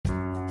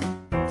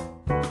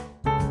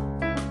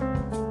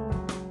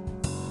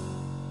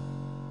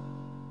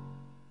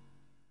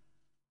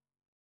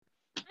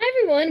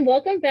and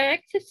welcome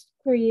back to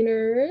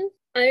Screeners.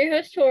 I'm your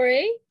host,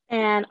 Tori.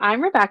 And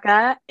I'm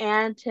Rebecca,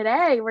 and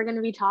today we're going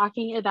to be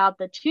talking about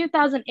the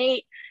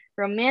 2008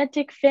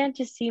 romantic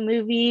fantasy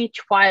movie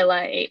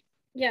Twilight.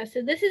 Yeah,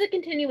 so this is a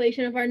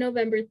continuation of our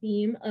November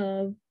theme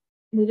of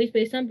movies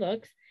based on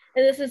books.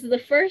 And this is the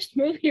first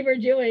movie we're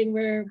doing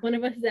where one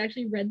of us has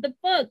actually read the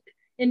book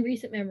in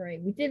recent memory.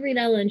 We did read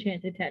Ella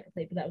Enchanted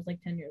technically, but that was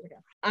like 10 years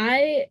ago.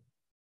 I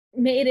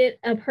made it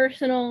a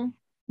personal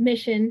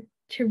mission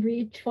to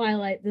read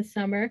Twilight this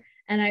summer,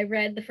 and I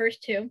read the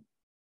first two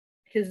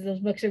because those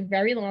books are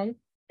very long.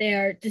 They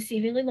are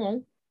deceivingly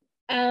long.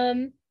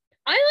 I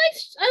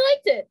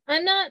liked it.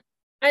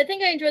 I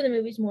think I enjoy the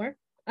movies more.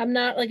 I'm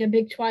not like a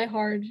big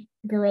Twihard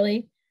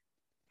girly,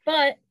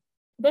 but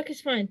book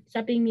is fine.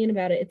 Stop being mean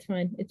about it. It's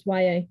fine. It's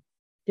YA.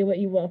 Do what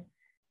you will.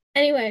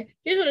 Anyway,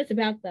 here's what it's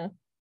about though.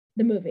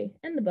 The movie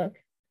and the book.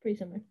 Pretty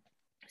similar.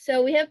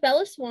 So we have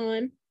Bella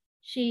Swan.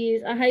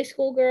 She's a high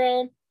school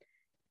girl,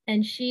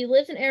 and she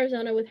lives in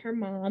Arizona with her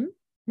mom,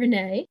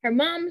 Renee. Her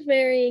mom's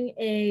marrying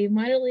a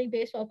minor league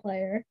baseball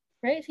player,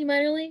 right? Is he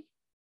minor league?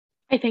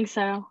 I think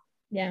so.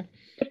 Yeah.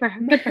 Good for her.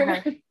 Good for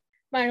her.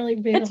 Minor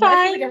league baseball. It's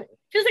fine.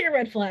 Feels like a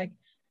red flag,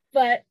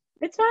 but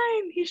it's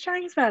fine. He's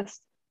trying his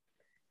best.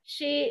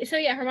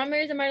 Her mom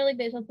marries a minor league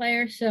baseball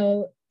player,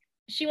 so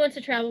she wants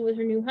to travel with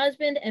her new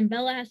husband, and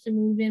Bella has to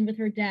move in with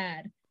her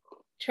dad,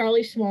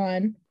 Charlie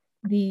Swan,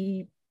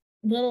 the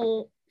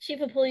little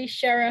chief of police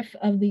sheriff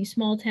of the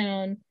small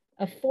town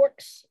of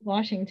Forks,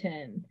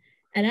 Washington.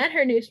 And at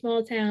her new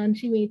small town,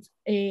 she meets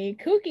a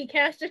kooky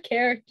cast of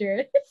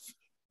characters,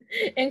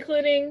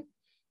 including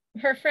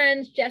her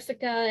friends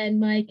Jessica and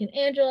Mike and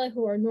Angela,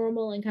 who are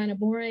normal and kind of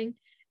boring,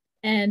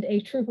 and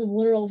a troop of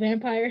literal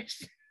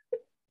vampires,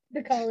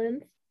 the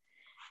Cullens.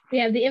 We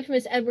have the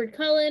infamous Edward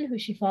Cullen, who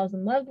she falls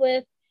in love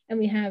with, and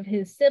we have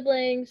his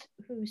siblings,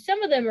 who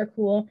some of them are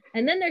cool,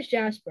 and then there's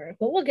Jasper,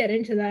 but we'll get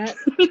into that.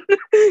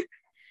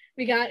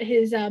 We got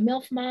his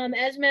MILF mom,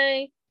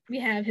 Esme. We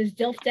have his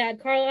DILF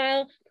dad,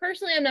 Carlisle.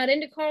 Personally, I'm not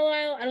into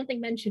Carlisle. I don't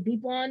think men should be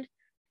blonde,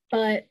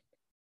 but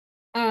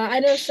I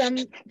know some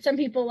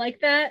people like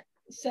that,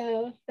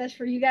 so that's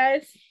for you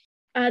guys.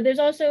 There's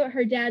also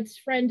her dad's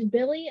friend,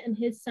 Billy, and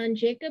his son,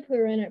 Jacob, who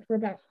are in it for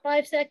about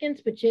 5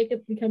 seconds, but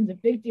Jacob becomes a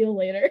big deal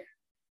later.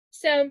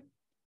 So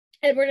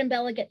Edward and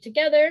Bella get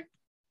together,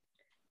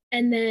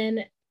 and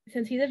then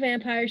since he's a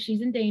vampire,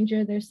 she's in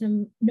danger. There's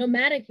some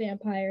nomadic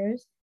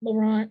vampires,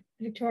 Laurent,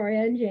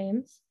 Victoria, and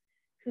James,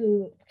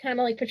 who kind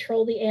of like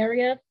patrol the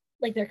area,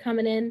 like they're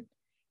coming in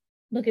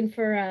looking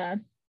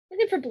for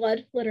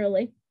blood,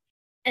 literally.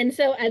 And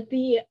so in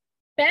the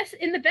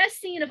best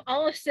scene of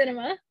all of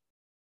cinema,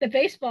 the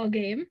baseball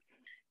game,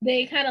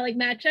 they kind of like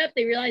match up.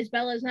 They realize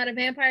Bella is not a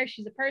vampire,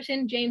 she's a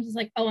person. James is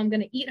like, oh, I'm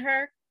gonna eat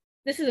her.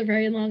 This is a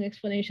very long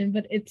explanation,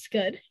 but it's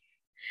good.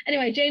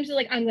 Anyway, James is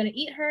like, I'm gonna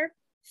eat her.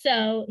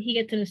 So he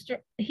gets in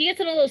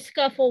a little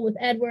scuffle with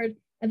Edward.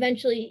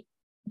 Eventually,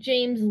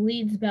 James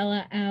leads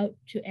Bella out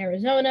to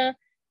Arizona,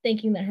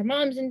 thinking that her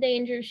mom's in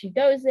danger. She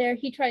goes there.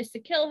 He tries to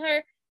kill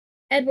her.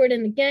 Edward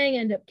and the gang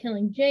end up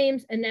killing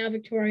James, and now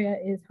Victoria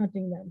is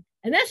hunting them.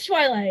 And that's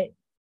Twilight.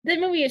 The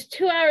movie is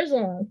 2 hours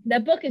long.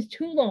 That book is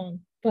too long,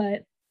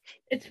 but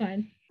it's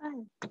fine.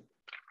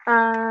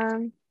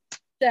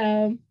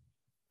 So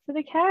for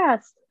the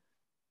cast.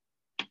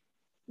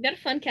 We got a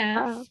fun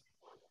cast.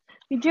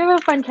 We do have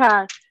a fun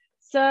cast.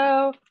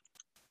 So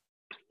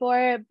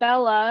for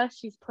Bella,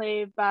 she's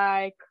played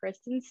by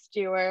Kristen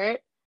Stewart,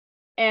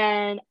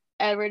 and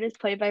Edward is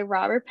played by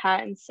Robert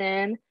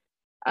Pattinson.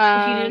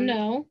 If you didn't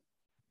know.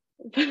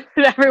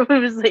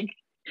 Everyone was like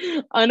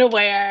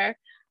unaware.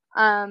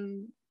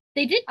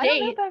 They did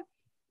date.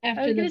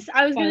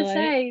 I was gonna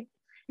say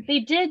they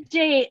did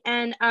date,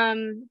 and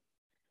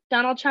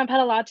Donald Trump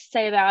had a lot to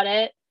say about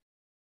it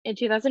in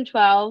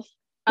 2012.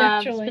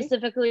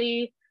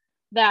 Specifically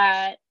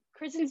that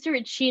Kristen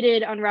Stewart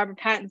cheated on Robert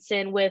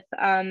Pattinson with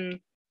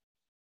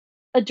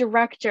a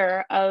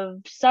director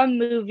of some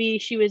movie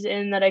she was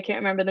in that I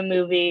can't remember the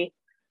movie.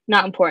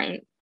 Not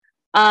important.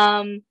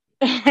 And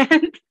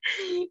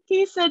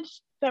he said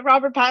that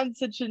Robert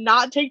Pattinson should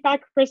not take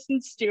back Kristen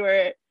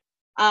Stewart.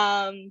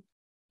 A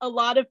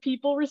lot of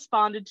people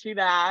responded to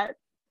that.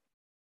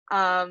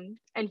 And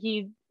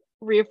he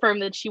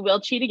reaffirmed that she will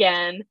cheat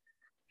again.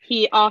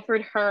 He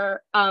offered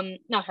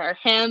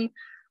him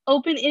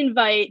open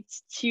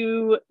invites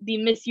to the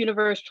Miss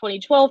Universe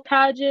 2012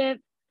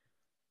 pageant.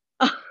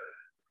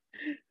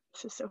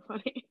 This is so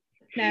funny.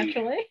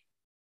 Naturally.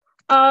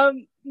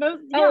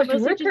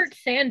 It's Rupert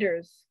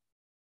Sanders.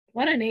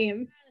 What a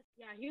name.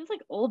 Yeah, he was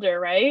like older,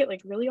 right?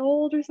 Like really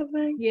old or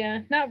something.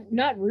 Yeah,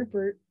 not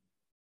Rupert.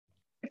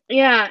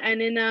 Yeah,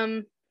 and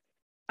in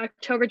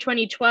October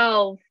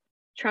 2012,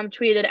 Trump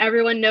tweeted,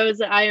 "Everyone knows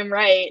that I am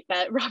right,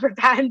 that Robert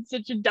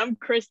Pattinson should dump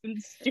Kristen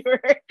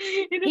Stewart.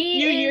 In a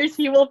few years,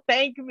 he will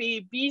thank me.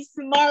 Be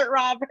smart,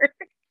 Robert."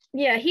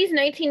 Yeah, he's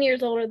 19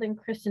 years older than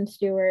Kristen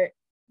Stewart.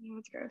 Oh,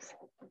 that's gross.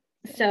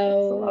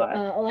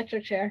 So,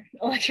 electric chair.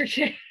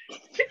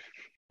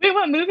 Wait,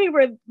 what movie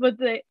was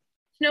it?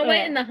 Snow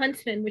White and the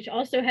Huntsman, which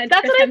also had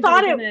That's Chris what I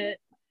thought in it.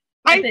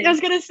 I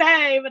was gonna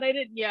say, but I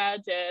didn't. Yeah,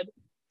 it did.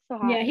 So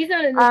hot. Yeah, he's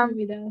not in this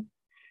movie though.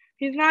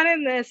 He's not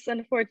in this,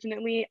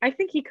 unfortunately. I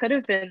think he could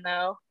have been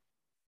though.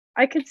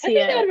 I could see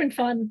it. I think that would have been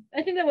fun.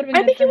 I think that would have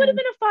been. I think he would have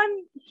been a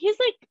fun. He's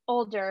like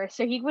older,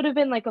 so he would have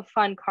been like a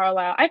fun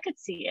Carlisle. I could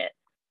see it.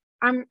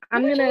 How much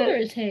older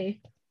is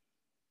he?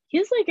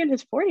 He's like in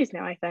his 40s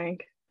now, I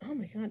think. Oh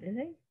my god, is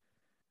he?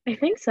 I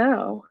think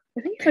so.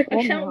 I think he's like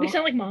we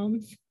sound like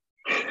moms.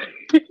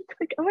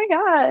 Like, oh my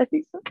god.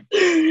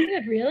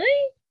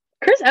 Really?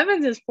 Chris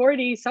Evans is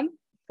 40.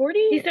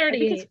 40? He's 38. I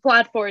think it's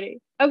flat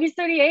 40. Oh, he's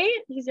 38?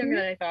 He's younger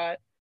than I thought.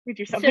 We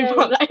do something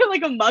wrong. I have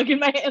like a mug in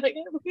my hand. Like,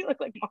 we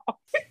look like moms.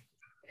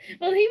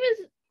 Well, he's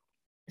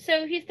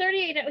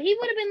 38. He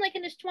would have been like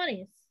in his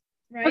 20s,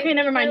 right? Okay,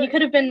 never mind. He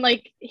could have been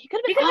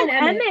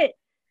Emmett.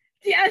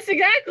 Yes,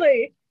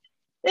 exactly.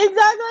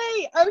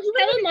 Exactly. Oh,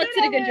 Kellen Lutz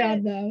did a good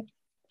job, though.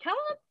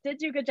 Kellen did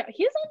do a good job.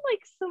 He's on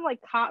like some like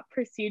cop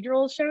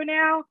procedural show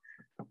now.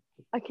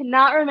 I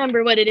cannot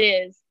remember what it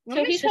is.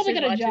 So he's probably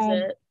got a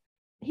job.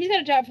 He's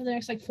got a job for the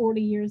next like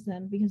 40 years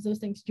then, because those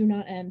things do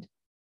not end.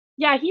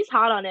 Yeah, he's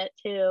hot on it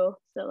too.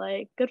 So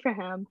like, good for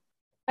him.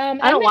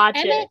 I don't watch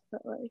it,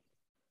 but like,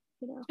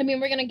 you know. I mean,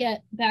 we're gonna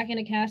get back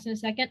into cast in a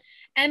second.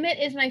 Emmett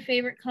is my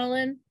favorite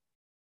Cullen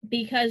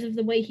because of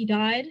the way he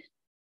died.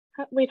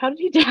 Wait, how did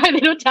he die? They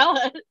don't tell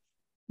us.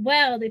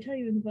 Well, they tell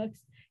you in the books.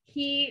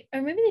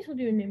 Or maybe they told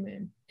you in New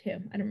Moon too.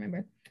 I don't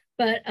remember.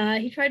 But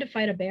he tried to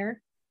fight a bear.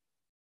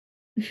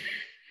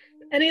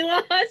 And he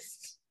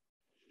lost.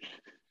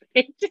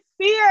 Hate to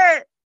see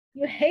it.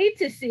 You hate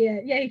to see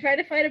it. Yeah, he tried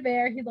to fight a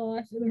bear. He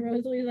lost. And then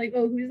Rosalie's like,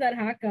 oh, who's that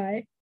hot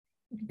guy?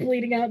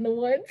 Bleeding out in the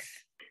woods.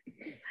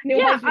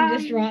 New husband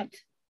just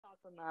dropped.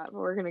 Thoughts on that, but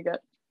we're gonna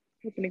get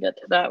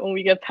to that when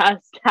we get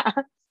past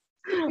that.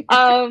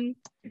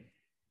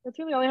 That's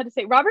really all I had to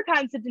say. Robert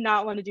Pattinson did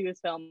not want to do this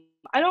film.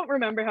 I don't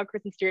remember how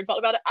Kristen Stewart felt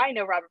about it. I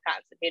know Robert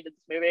Pattinson hated this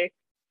movie.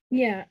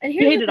 Yeah, and he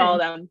hated all of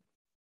them.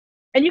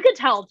 And you could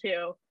tell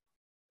too.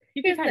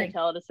 You could kind of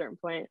tell at a certain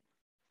point.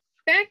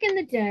 Back in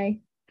the day,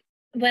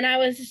 when I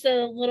was just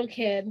a little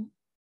kid,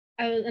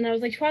 I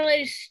was like,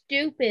 Twilight is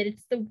stupid.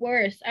 It's the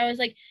worst. I was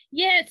like,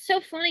 yeah, it's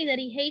so funny that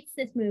he hates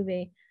this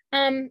movie.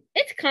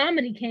 It's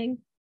comedy, King.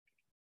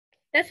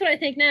 That's what I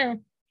think now.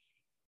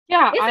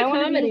 Yeah, I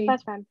want to be his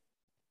best friend.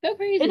 Go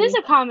crazy. It is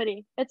a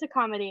comedy. It's a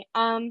comedy.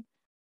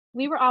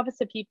 We were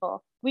opposite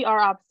people. We are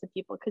opposite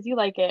people because you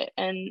like it,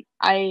 and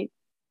I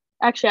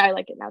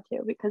like it now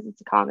too because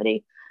it's a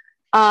comedy.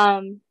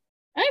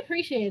 I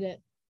appreciate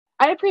it.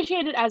 I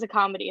appreciate it as a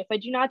comedy. If I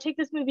do not take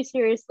this movie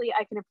seriously,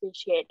 I can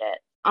appreciate it.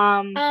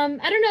 I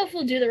don't know if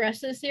we'll do the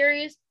rest of the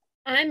series.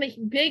 I'm a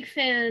big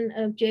fan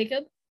of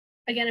Jacob.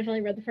 Again, I've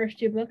only read the first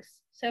 2 books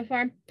so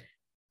far.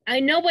 I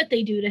know what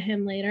they do to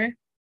him later.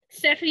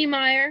 Stephenie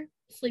Meyer,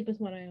 sleep with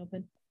one eye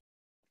open.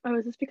 Oh,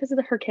 is this because of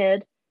her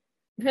kid?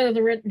 For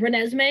the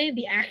Renesmee,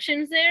 the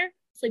actions there,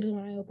 sleep with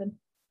one eye open.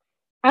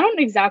 I don't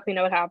exactly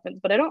know what happens,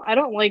 but I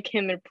don't like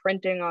him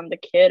imprinting on the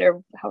kid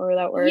or however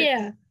that works.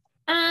 Yeah.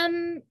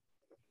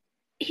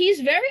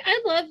 He's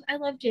I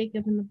love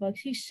Jacob in the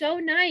books. He's so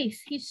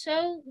nice. He's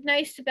so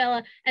nice to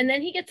Bella. And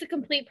then he gets a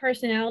complete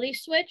personality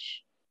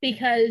switch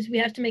because we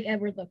have to make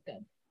Edward look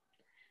good.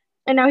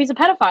 And now he's a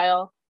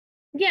pedophile.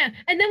 Yeah.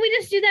 And then we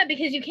just do that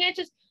because you can't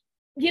just,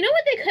 you know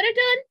what they could have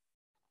done?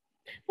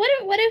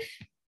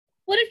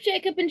 What if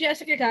Jacob and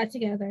Jessica got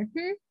together?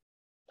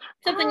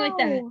 Something like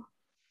that.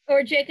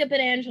 Or Jacob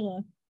and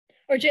Angela.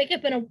 Or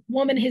Jacob and a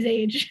woman his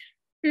age.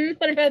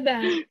 What about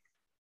that?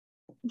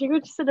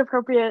 Jacob just an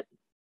appropriate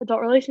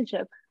adult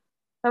relationship.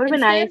 That would have been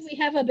nice. We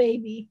have a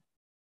baby.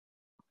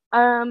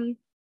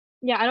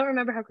 Yeah, I don't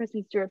remember how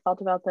Kristen Stewart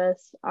felt about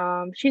this.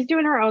 She's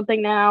doing her own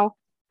thing now.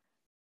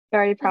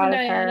 Very proud of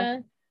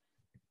her.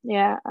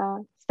 Yeah,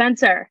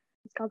 Spencer.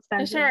 It's called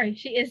Spencer. I'm sorry,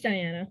 she is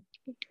Diana.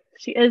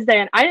 She is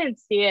Diana. I didn't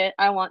see it.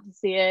 I want to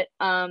see it.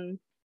 I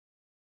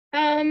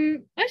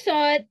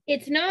saw it.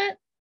 It's not.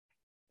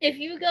 If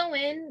you go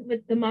in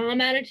with the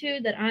mom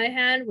attitude that I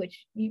had,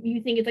 which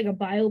you think it's like a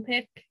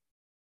biopic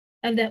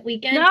of that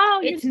weekend. No,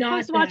 it's you're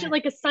supposed to watch it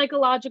like a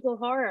psychological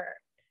horror.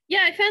 Yeah,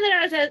 I found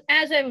that out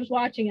as I was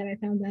watching it. I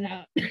found that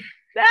out.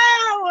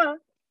 No,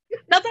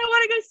 that's why I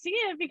want to go see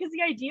it because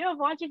the idea of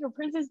watching a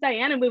Princess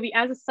Diana movie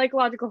as a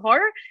psychological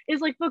horror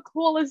is like the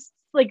coolest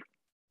like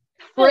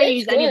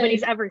phrase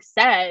anybody's ever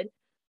said.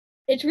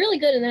 It's really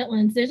good in that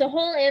lens. There's a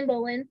whole Anne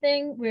Boleyn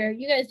thing where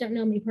you guys don't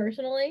know me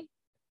personally.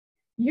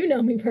 You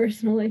know me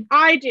personally.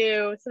 I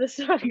do. So this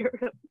is what you're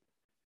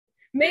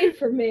made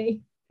for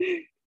me.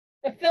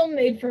 A film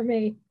made for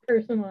me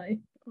personally.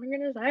 I'm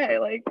gonna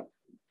say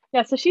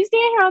yeah. So she's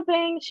doing her own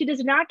thing. She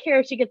does not care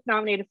if she gets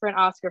nominated for an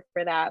Oscar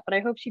for that, but I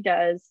hope she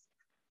does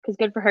because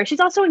good for her. She's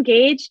also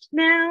engaged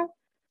now.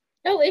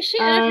 Oh, is she?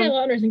 Taylor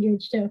Lautner's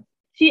engaged too.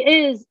 She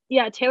is.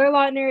 Yeah, Taylor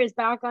Lautner is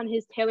back on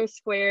his Taylor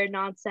Squared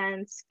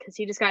nonsense because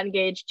he just got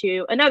engaged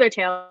to another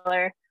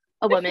Taylor,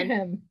 a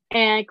woman.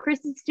 And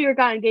Kristen Stewart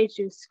got engaged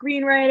to a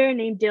screenwriter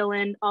named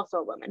Dylan, also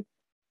a woman.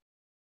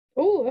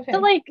 Oh, okay.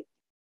 So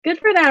good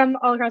for them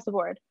all across the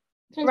board.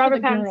 Sounds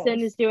Robert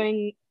Pattinson is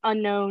doing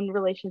unknown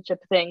relationship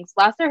things.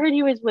 Last I heard,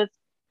 he was with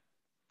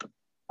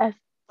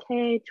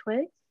FKA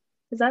Twigs?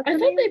 Is that the I name?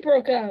 thought they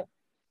broke up.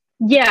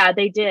 Yeah,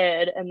 they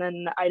did, and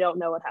then I don't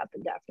know what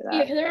happened after that.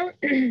 Yeah,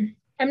 because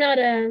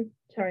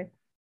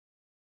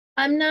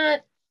I'm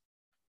not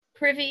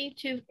privy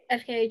to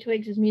FKA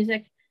Twigs'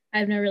 music.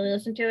 I've never really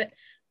listened to it.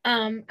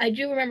 I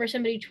do remember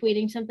somebody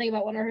tweeting something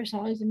about one of her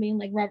songs and being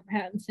like, Robert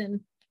Pattinson,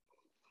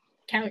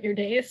 count your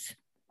days.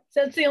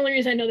 So that's the only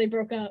reason I know they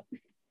broke up.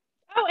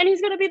 Oh, and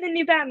he's gonna be the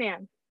new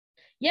Batman.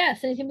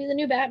 Yes, and he's gonna be the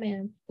new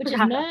Batman, which is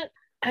not.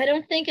 I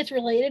don't think it's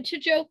related to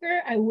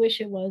Joker. I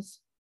wish it was.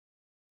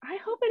 I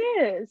hope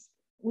it is.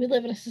 We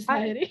live in a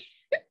society.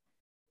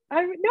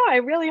 I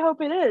really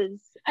hope it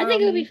is. I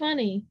think it would be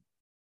funny.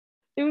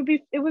 It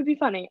would be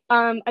funny.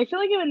 I feel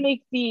like it would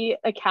make the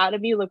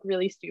Academy look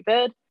really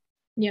stupid.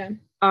 Yeah.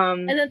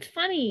 And that's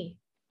funny.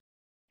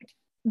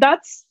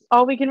 That's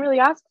all we can really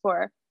ask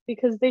for,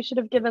 because they should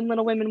have given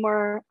Little Women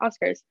more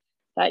Oscars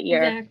that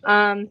year.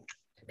 Exactly.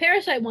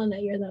 Parasite won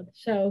that year though,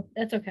 so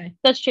that's okay.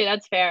 That's true.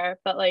 That's fair.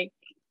 But like,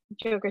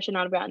 Joker should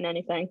not have gotten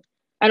anything.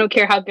 I don't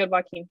care how good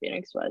Joaquin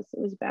Phoenix was. It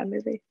was a bad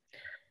movie.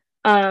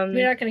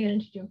 We're not gonna get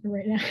into Joker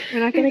right now. We're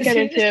not gonna get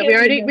into it.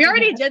 We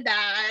already did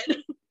that.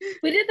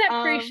 We did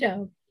that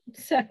pre-show,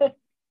 so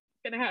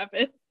it's gonna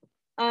happen.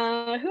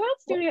 Who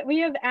else do we have? We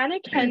have Anna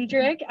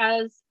Kendrick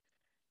as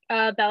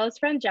Bella's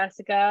friend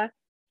Jessica.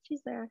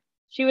 She's there.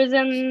 She was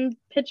in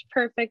Pitch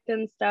Perfect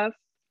and stuff.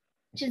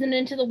 She's in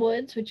Into the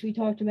Woods, which we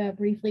talked about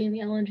briefly in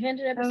the Ellen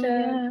Enchanted episode.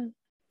 Oh,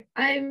 yeah.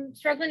 I'm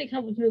struggling to come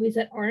up with movies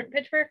that aren't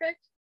Pitch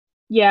Perfect.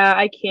 Yeah,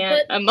 I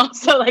can't. But I'm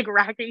also like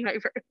racking my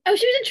brain. Oh,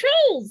 she was in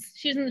Trolls.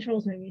 She was in the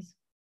Trolls movies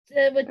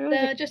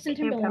with Justin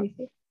Timberlake.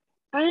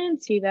 I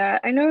didn't see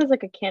that. I know it was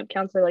like a camp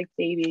counselor, like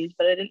Babies,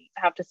 but I didn't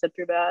have to sit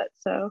through that.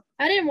 So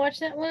I didn't watch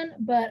that one,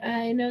 but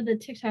I know the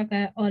TikTok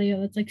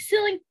audio. It's like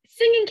singing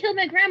 "Killed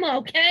My Grandma."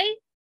 Okay.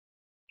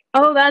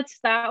 Oh, that's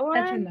that one.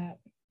 That's from that.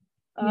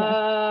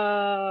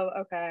 Oh,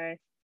 okay.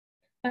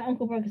 My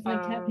uncle broke his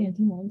leg tap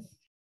dancing once.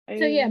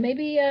 So yeah,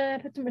 maybe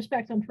put some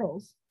respect on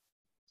Trolls.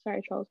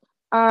 Sorry, Trolls.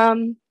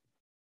 Who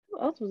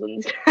else was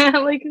in this?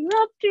 Like, what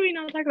else do we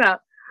not talk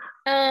about?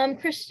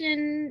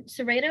 Kristen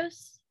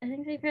Serratos, I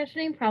think they pronounced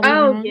her name. Probably.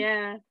 Oh wrong.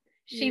 Yeah.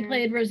 She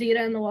played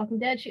Rosita in The Walking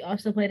Dead. She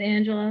also played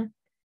Angela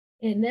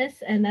in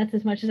this, and that's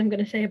as much as I'm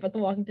going to say about The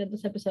Walking Dead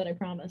this episode. I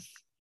promise.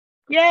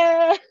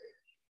 Yeah.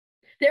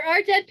 There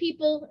are dead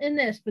people in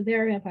this, but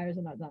they're vampires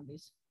and not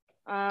zombies.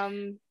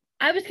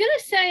 I was gonna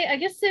say, I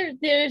guess there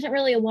isn't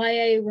really a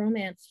YA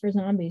romance for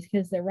zombies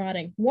because they're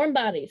rotting. Warm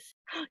Bodies.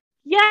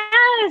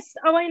 Yes.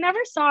 Oh, I never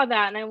saw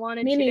that, and I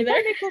wanted Me to. neither. Is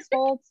that Nicholas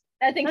Hoult?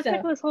 I think That's so.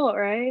 Nicholas Hoult,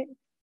 right?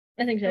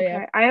 I think so.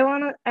 Okay.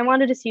 Yeah. I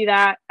wanted to see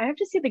that. I have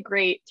to see The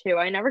Great too.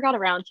 I never got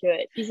around to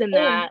it. He's in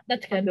that.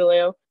 That's good.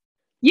 Hulu.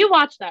 You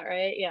watched that,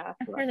 right? Yeah.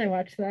 Of course, I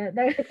watched that.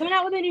 They're coming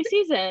out with a new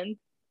season.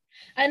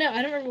 I know.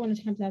 I don't remember when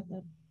it comes out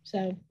though.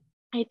 So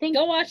I think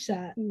go watch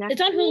that.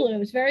 It's on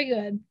Hulu. It's very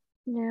good.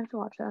 Yeah, I have to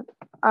watch that.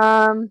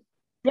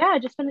 Yeah, I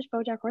just finished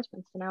BoJack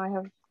Horseman, so now I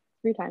have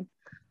free time.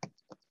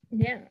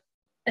 Yeah,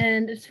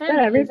 and it's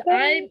fun because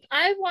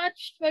I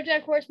watched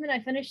BoJack Horseman. I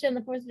finished it on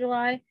the 4th of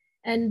July,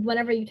 and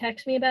whenever you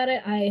text me about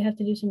it, I have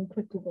to do some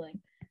quick googling.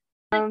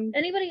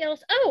 Anybody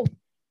else? Oh,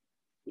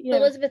 yeah.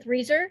 Elizabeth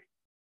Reeser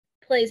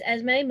plays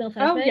Esme, MILF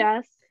Esme. Oh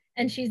yes,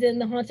 and she's in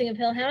The Haunting of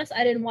Hill House.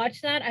 I didn't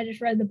watch that. I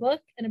just read the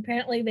book, and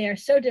apparently they are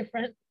so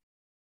different.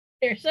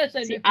 They're so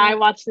different. I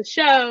watched the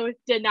show,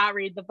 did not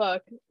read the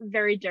book.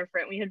 Very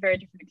different. We had very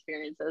different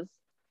experiences.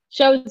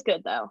 Show is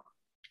good though.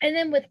 And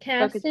then with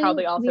casting, book is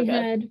probably also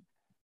good.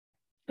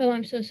 Oh,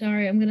 I'm so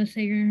sorry. I'm gonna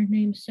say your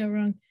name so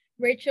wrong.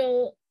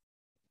 Rachel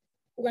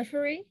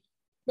Leffery.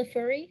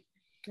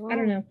 Oh. I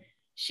don't know.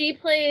 She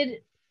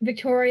played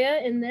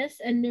Victoria in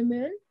this and New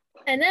Moon.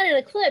 And then in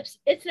Eclipse,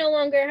 it's no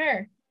longer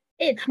her.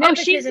 It's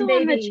she's the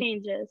one that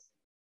changes.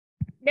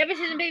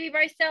 Nepotism Baby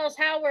Bryce Dallas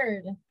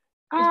Howard.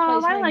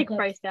 Oh, I like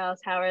Bryce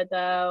Dallas Howard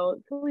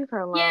though. Leave her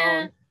alone.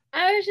 Yeah,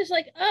 I was just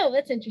like, oh,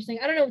 that's interesting.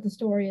 I don't know what the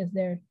story is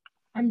there.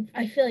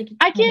 I feel like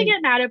I can't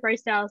get mad at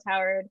Bryce Dallas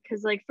Howard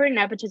because, like, for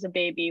Nepotism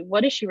Baby,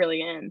 what is she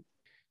really in?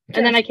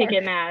 And then I can't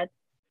get mad.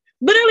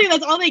 Literally,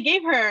 that's all they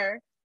gave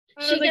her.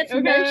 She gets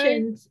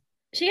mentioned.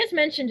 She gets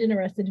mentioned in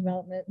Arrested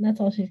Development, and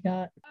that's all she's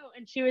got. Oh,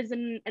 and she was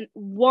in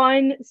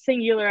one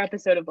singular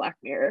episode of Black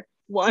Mirror.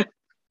 One.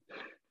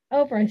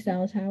 Oh, Bryce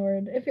Dallas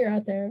Howard, if you're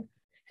out there,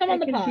 come on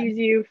the pod.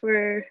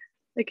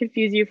 I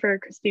confuse you for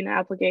Christina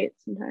Applegate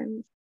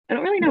sometimes. I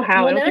don't really know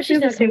how. Well, now she's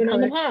not coming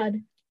on the pod.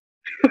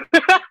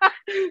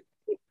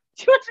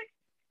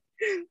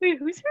 Wait,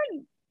 who's her?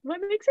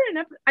 What makes her an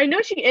episode? I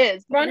know she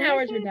is. Ron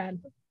Howard's her dad.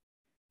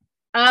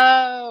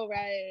 Oh,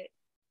 right.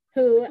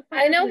 Who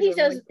I know he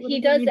does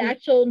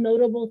actual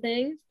notable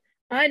things.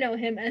 I know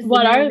him as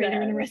what the are they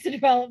in Arrested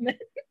Development.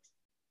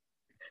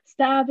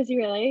 Stop! Is he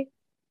really?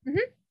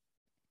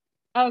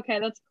 Mm-hmm. Okay,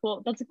 that's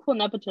cool. That's a cool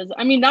nepotism.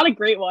 I mean, not a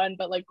great one,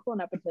 but like cool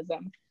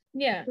nepotism.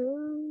 Yeah.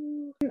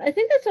 I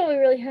think that's all we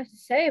really have to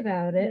say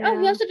about it. Yeah.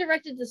 Oh, he also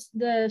directed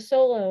the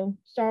Solo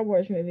Star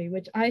Wars movie,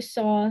 which I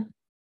saw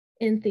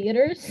in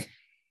theaters,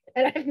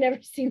 and I've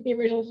never seen the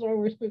original Star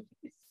Wars movies.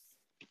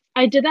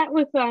 I did that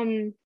with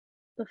the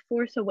The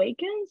Force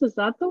Awakens? Is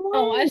that the one?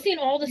 Oh, I've seen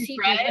all the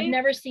sequels. I've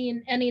never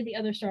seen any of the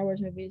other Star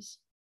Wars movies.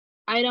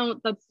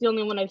 That's the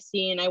only one I've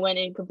seen. I went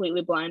in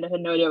completely blind. I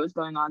had no idea what was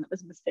going on. That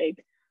was a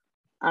mistake.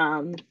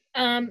 So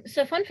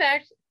fun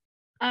fact,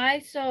 I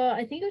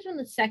think it was when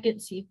the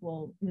second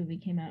sequel movie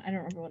came out. I don't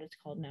remember what it's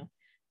called now.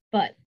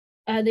 But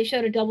they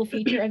showed a double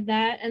feature of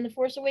that and The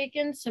Force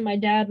Awakens. So my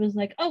dad was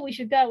like, oh, we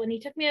should go. And he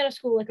took me out of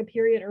school like a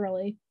period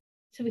early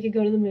so we could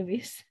go to the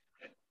movies.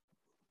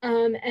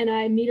 And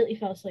I immediately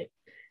fell asleep.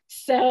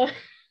 So,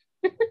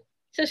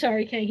 so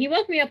sorry, Kay. He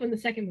woke me up when the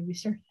second movie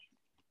started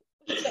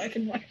so I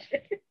could watch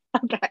it.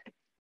 Okay.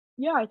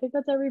 Yeah, I think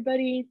that's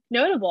everybody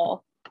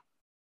notable.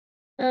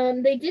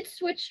 They did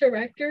switch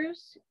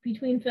directors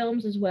between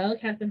films as well.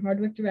 Catherine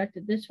Hardwicke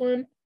directed this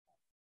one.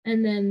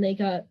 And then they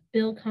got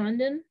Bill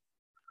Condon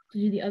to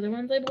do the other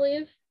ones, I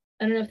believe.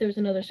 I don't know if there was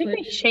another switch. I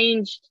think they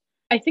changed.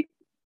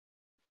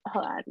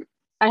 Hold on.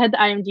 I had the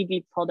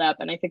IMDb pulled up,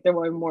 and I think there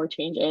were more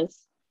changes.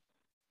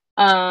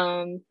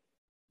 Waiting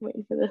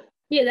for this.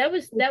 Yeah, that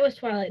was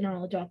Twilight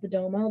knowledge off the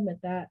dome. I'll admit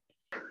that.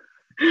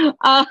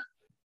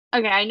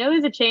 Okay, I know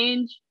there's a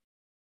change,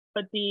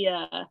 but the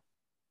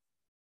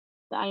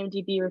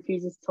IMDb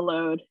refuses to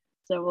load,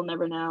 so we'll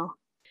never know.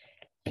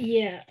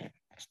 Yeah.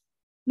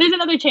 There's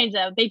another change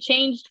though. They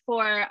changed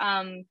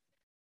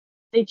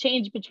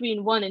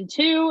between 1 and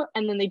 2,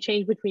 and then they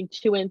changed between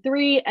 2 and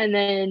 3, and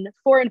then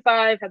 4 and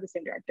 5 have the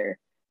same director,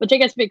 which I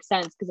guess makes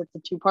sense because it's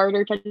a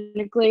 2-parter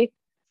technically.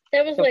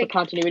 That was so for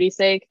continuity's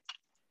sake.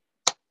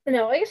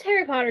 No, I guess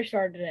Harry Potter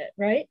started it,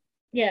 right?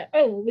 Yeah.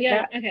 Oh,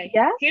 yeah. Okay.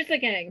 Yeah. Here's the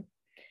gang: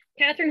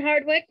 Catherine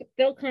Hardwicke,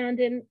 Bill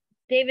Condon,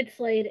 David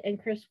Slade, and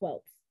Chris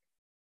Weltz.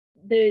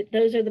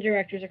 Those are the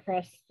directors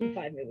across the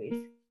 5 movies.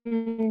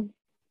 Mm-hmm.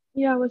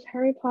 Yeah, it was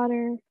Harry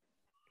Potter.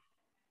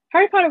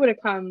 Harry Potter would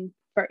have come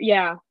for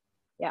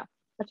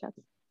that's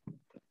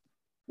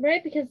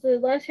right, because the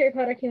last Harry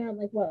Potter came out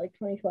like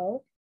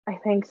 2012. I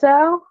think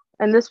so,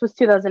 and this was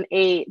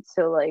 2008,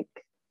 so like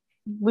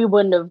we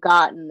wouldn't have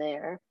gotten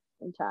there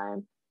in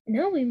time.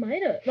 No, we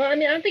might have. Well, I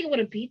mean, I don't think it would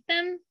have beat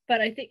them,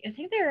 but I think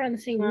they were on the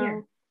same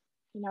year.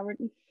 Now we're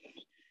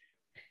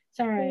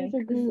sorry.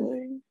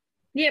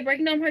 Yeah,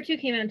 Breaking Dawn Part 2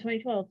 came out in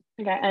 2012.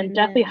 Okay, and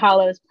Deathly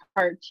Hallows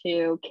Part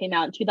 2 came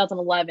out in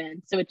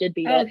 2011, so it did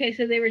beat it. Okay,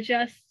 so they were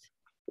just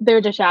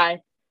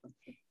shy.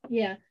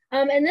 Yeah.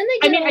 And then they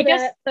I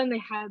guess then they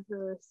had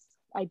this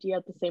idea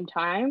at the same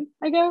time,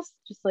 I guess.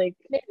 Just like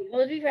maybe.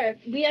 Well, to be fair,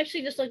 we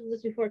actually just looked at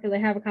this before because I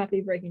have a copy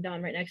of Breaking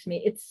Dawn right next to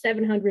me. It's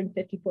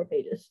 754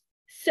 pages.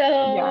 So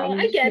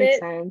I get it.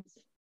 Sense.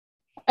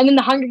 And then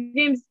the Hunger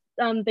Games,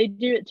 they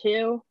do it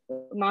too.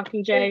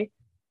 Mockingjay.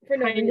 For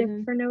no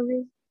reason.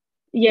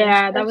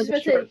 Yeah, that was a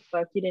short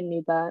book. You didn't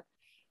need that.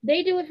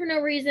 They do it for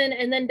no reason,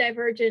 and then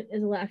Divergent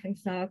is a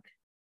laughingstock.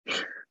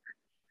 I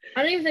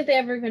don't even think they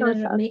ever even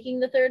ended up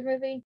making the 3rd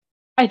movie.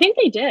 I think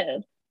they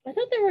did. I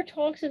thought there were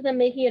talks of them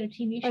making it a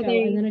TV show,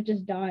 and then it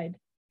just died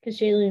because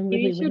Shailene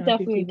Woodley would not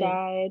definitely do TV.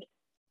 Died.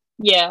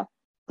 Yeah,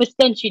 but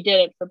then she did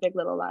it for Big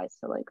Little Lies,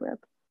 so like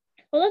rip.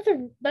 Well,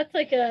 that's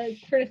like a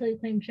critically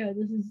acclaimed show.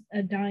 This is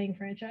a dying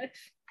franchise.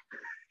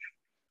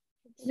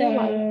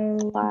 So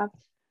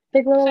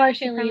Big Little Lies,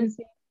 Shailene.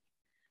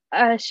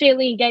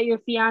 Shailene, get your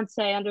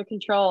fiance under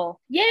control.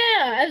 Yeah,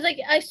 I was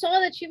like, I saw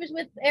that she was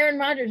with Aaron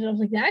Rodgers, and I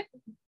was like, that.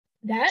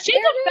 She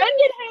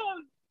defended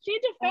him. She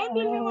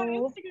defended him on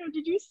Instagram.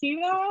 Did you see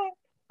that?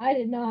 I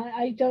did not.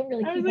 I don't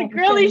really. I was like,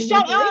 girlie,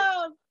 shut up.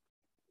 Not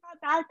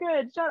that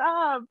good. Shut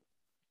up.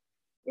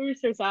 We were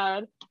so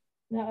sad.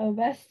 No,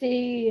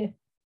 bestie.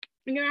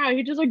 Yeah,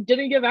 he just like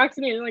didn't get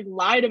vaccinated and like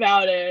lied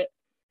about it.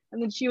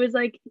 And then she was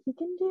like, he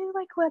can do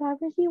like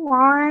whatever he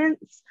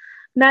wants.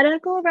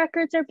 Medical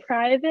records are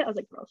private. I was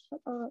like, girl, shut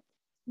up.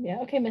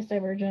 Yeah, okay, Miss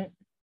Divergent.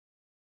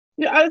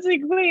 Yeah, I was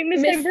like, wait,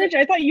 Miss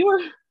Divergent, I thought you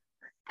were.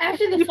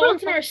 After The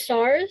Fault in Our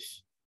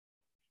Stars,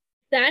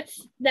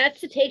 that's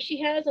the take she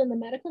has on the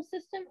medical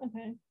system?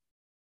 Okay.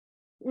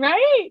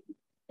 Right?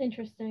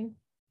 Interesting.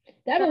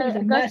 That movie's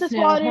a mess Augustus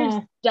now, Waters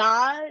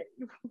died.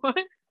 What?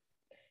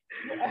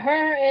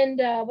 Her and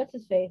what's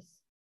his face?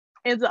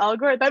 Ansel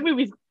Elgort. That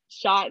movie's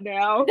shot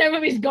now. That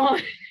movie's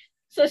gone.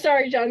 So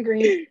sorry, John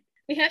Green.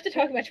 We have to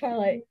talk about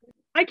Twilight.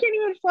 I can't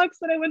even flex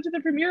that I went to the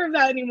premiere of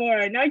that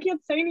anymore. Now I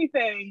can't say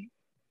anything.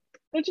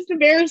 That's just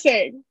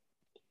embarrassing.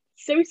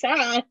 So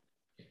sad.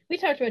 We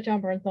talked about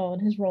Jon Bernthal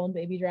and his role in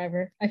Baby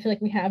Driver. I feel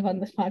like we have on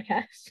this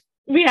podcast.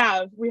 We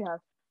have.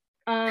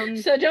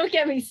 So don't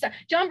get me started.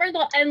 Jon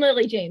Bernthal and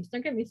Lily James.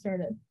 Don't get me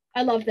started.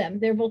 I love them.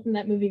 They're both in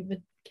that movie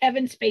with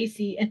Kevin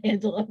Spacey and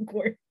Ansel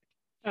Elgort.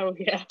 Oh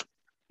yeah.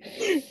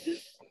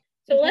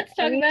 So let's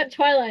talk about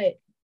Twilight.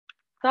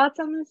 Thoughts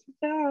on this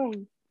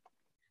film?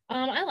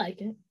 I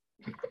like it.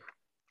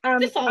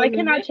 I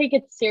cannot take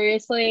it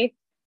seriously,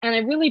 and I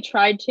really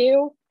tried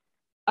to.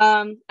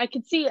 I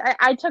could see.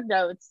 I took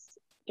notes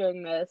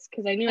during this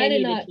because I knew I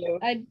needed to.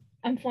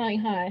 I'm flying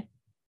high.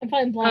 I'm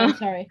flying blind.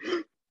 Sorry.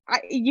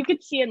 You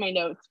could see in my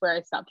notes where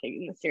I stopped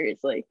taking this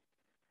seriously.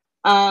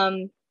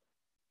 I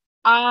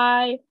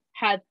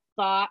had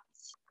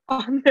thoughts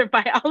on their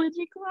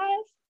biology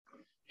class.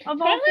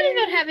 Probably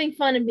about having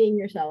fun and being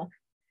yourself.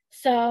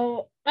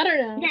 So I don't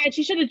know. Yeah,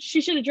 she should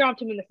have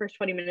dropped him in the first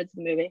 20 minutes of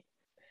the movie.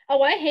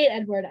 Oh, I hate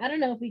Edward. I don't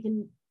know if we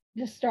can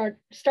just start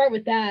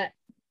with that.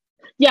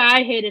 Yeah,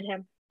 I hated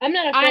him. I'm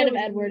not a fan of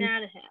Edward.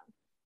 Mad at him.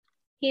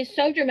 He's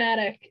so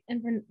dramatic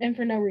and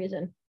for no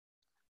reason.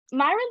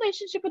 My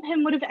relationship with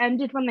him would have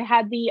ended when they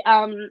had the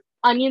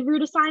onion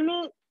root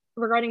assignment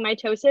regarding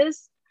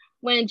mitosis.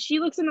 When she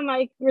looks in the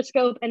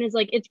microscope and is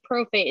like, it's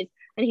prophase.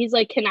 And he's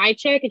like, can I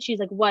check? And she's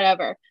like,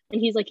 whatever.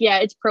 And he's like, yeah,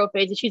 it's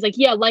prophase. And she's like,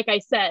 yeah, like I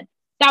said.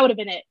 That would have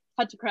been it.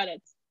 Cut to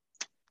credits.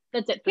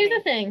 That's it. Here's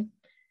the thing.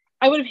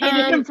 I would have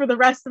hated him for the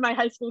rest of my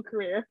high school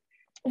career.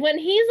 When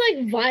he's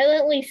like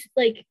violently,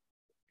 like,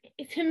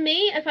 to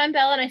me, if I'm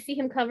Bella and I see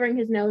him covering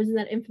his nose in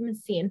that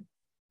infamous scene,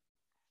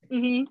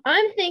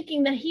 I'm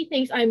thinking that he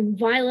thinks I'm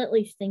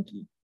violently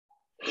stinky.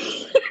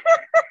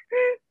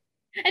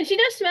 And she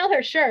does smell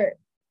her shirt.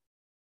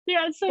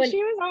 Yeah, so she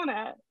was on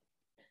it.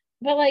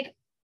 But like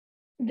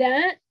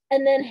that,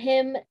 and then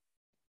him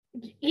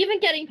even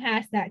getting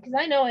past that, because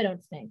I know I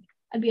don't stink.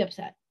 I'd be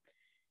upset.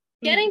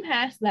 Getting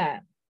past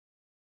that,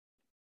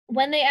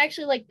 when they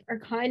actually like are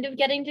kind of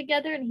getting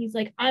together and he's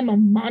like, I'm a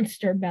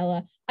monster,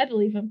 Bella. I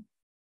believe him.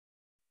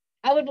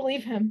 I would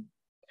believe him.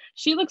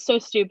 She looks so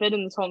stupid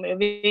in this whole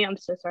movie. I'm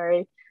so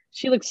sorry.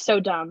 She looks so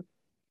dumb.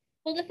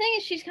 Well, the thing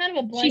is, she's kind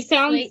of a blank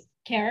slate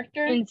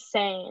character.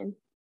 Insane.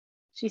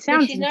 She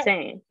sounds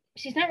insane.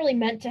 She's not really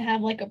meant to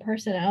have like a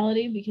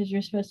personality because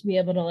you're supposed to be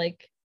able to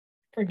like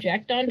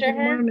project onto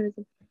her.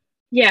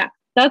 Yeah,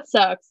 that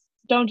sucks.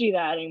 Don't do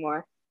that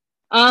anymore.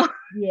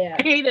 Yeah.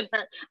 I hated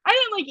her. I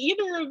didn't like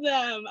either of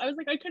them. I was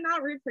like, I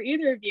cannot root for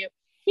either of you.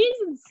 He's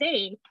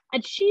insane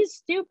and she's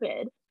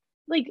stupid.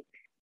 Like,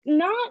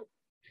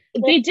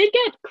 they did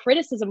get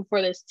criticism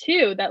for this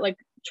too, that like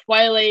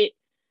Twilight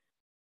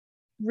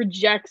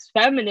rejects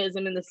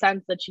feminism in the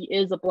sense that she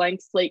is a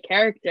blank slate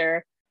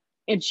character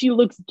and she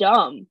looks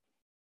dumb.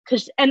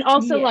 And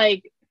also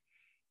like,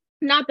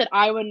 not that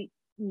I wouldn't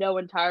know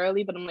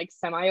entirely, but I'm like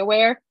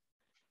semi-aware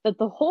that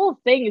the whole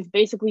thing is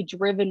basically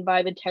driven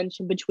by the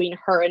tension between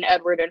her and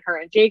Edward and her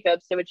and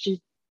Jacob. So it's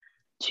just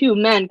two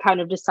men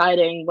kind of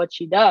deciding what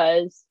she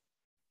does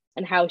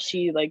and how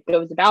she like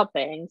goes about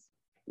things.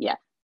 Yeah.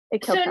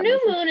 So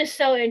New Moon is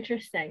so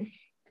interesting.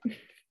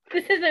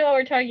 This isn't what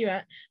we're talking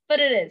about, but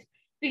it is.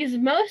 Because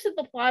most of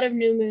the plot of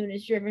New Moon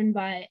is driven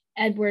by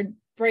Edward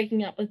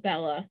breaking up with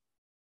Bella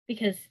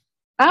because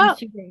he's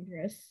too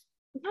dangerous.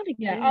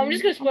 Yeah, I'm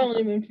just going to spoil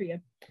New Moon for you.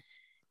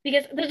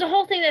 Because there's a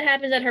whole thing that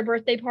happens at her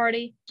birthday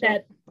party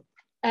that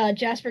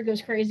Jasper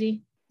goes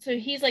crazy. So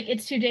he's like,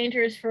 it's too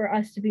dangerous for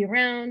us to be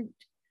around.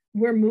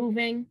 We're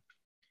moving.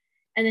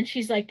 And then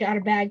she's like, got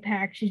her bag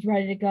packed. She's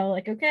ready to go.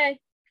 Like, okay,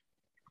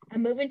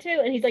 I'm moving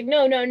too. And he's like,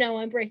 no,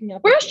 I'm breaking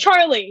up. Where's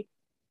Charlie?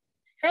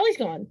 Charlie's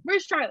gone.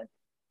 Where's Charlie?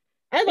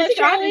 I love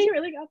Charlie. Is he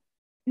really gone?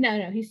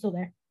 No, he's still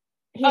there.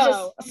 He's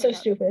just so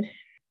stupid.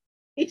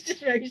 He's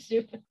just very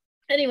stupid.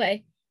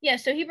 Anyway, yeah,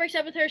 so he breaks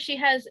up with her. She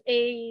has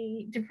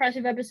a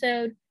depressive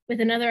episode with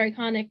another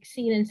iconic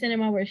scene in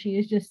cinema where she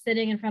is just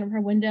sitting in front of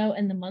her window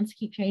and the months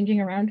keep changing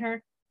around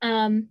her.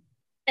 And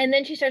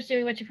then she starts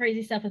doing a bunch of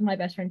crazy stuff with my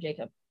best friend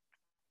Jacob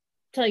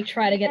to like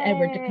try to get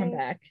Edward to come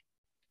back.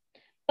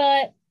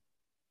 But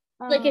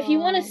like if you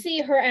want to see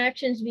her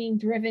actions being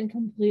driven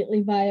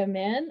completely by a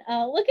man,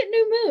 look at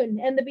New Moon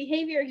and the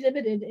behavior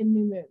exhibited in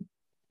New Moon.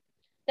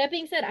 That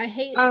being said, I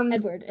hate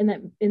Edward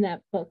in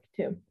that book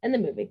too, and the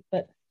movie.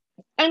 But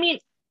I mean,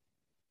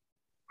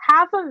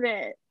 half of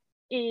it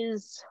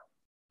is,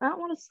 I don't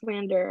want to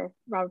slander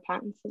Robert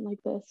Pattinson like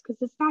this because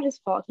it's not his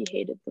fault he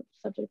hated the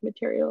subject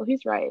material.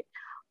 He's right.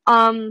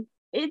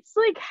 It's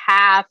like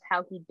half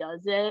how he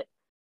does it.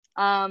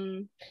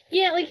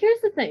 Yeah, like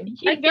here's the thing.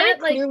 He very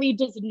clearly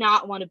does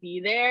not want to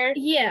be there.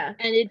 Yeah.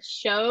 And it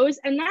shows,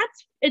 and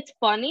it's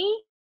funny.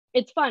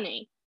 It's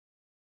funny.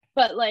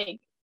 But like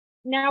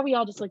now we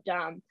all just look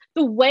dumb.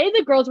 The way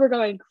the girls were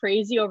going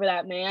crazy over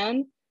that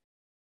man,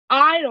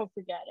 I don't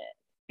forget it.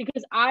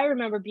 Because I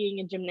remember being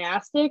in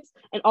gymnastics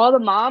and all the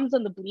moms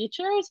on the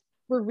bleachers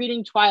were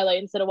reading Twilight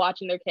instead of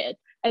watching their kids.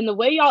 And the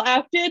way y'all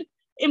acted,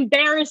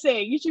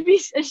 embarrassing. You should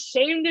be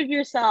ashamed of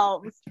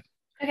yourselves.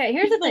 Okay,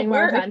 here's the thing,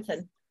 Mark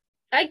Hansen.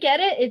 I get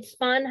it. It's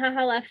fun.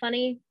 Haha, laugh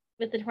funny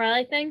with the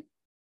Twilight thing.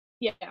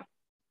 Yeah.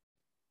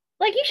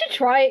 Like, you should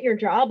try at your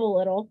job a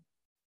little.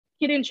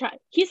 He didn't try.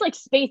 He's like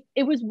spaced.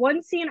 It was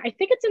one scene. I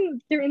think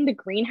they're in the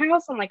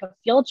greenhouse on like a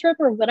field trip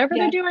or whatever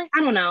they're doing. I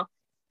don't know.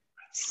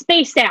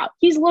 Spaced out.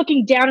 He's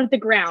looking down at the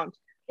ground.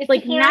 It's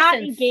like not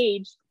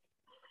engaged.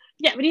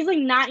 Yeah, but he's like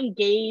not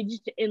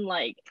engaged in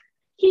like,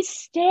 he's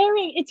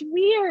staring. It's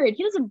weird.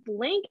 He doesn't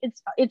blink.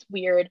 It's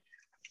weird.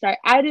 Sorry,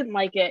 I didn't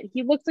like it.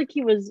 He looks like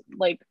he was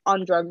like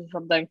on drugs or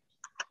something.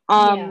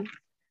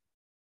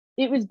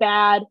 It was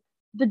bad.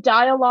 The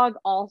dialogue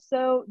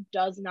also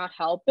does not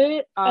help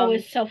it.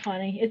 It's so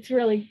funny. It's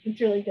really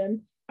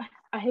good.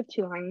 I have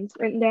 2 lines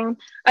written down.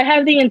 I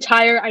have the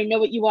entire I know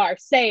what you are.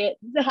 Say it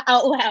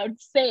out loud.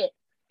 Say it.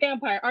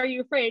 Vampire. Are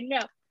you afraid? No.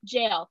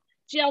 Jail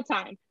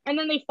time. And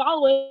then they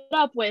follow it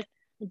up with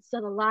And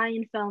so the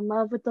lion fell in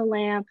love with the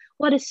lamb.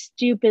 What a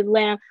stupid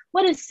lamb.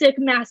 What a sick,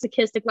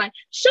 masochistic line.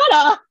 Shut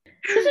up!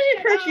 This is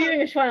your first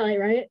viewing of Twilight,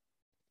 right?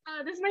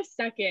 This is my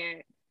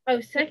second.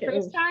 Oh, second.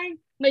 The first time,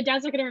 my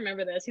dad's not going to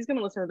remember this. He's going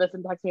to listen to this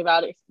and text me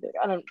about it.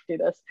 I don't do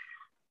this.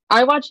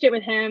 I watched it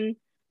with him.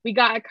 We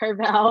got at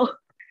Carvel,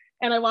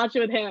 and I watched it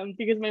with him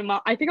because my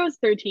mom, I think I was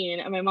 13,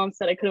 and my mom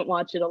said I couldn't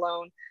watch it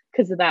alone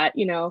because of that,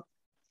 you know,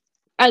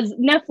 as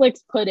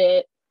Netflix put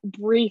it,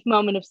 brief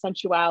moment of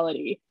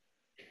sensuality.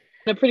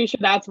 I'm pretty sure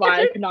that's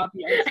why I could not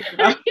be honest about.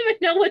 I don't even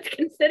know what's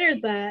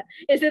considered that.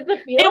 Is it the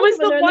field? It was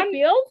the one in the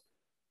field?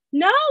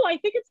 No, I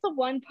think it's the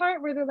one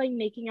part where they're like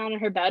making out in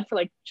her bed for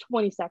like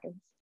 20 seconds.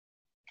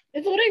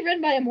 It's literally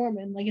written by a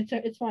Mormon. Like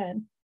it's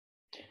fine.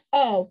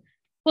 Oh.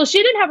 Well,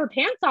 she didn't have her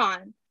pants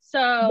on. So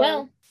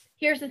well,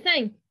 here's the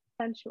thing.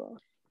 Sensual.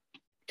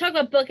 Talk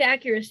about book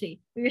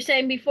accuracy. We were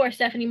saying before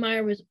Stephenie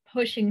Meyer was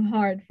pushing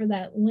hard for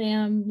that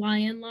lion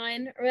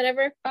line or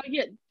whatever. Oh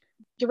yeah.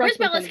 Where's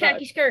Bella's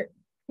khaki skirt?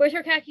 Where's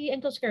her khaki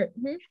ankle skirt?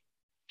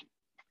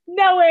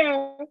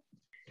 Nowhere.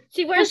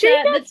 She wears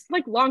that's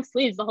like long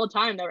sleeves the whole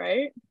time though,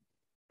 right?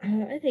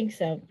 I think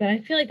so, but I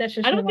feel like that's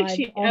just. I don't think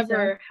she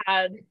ever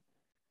had.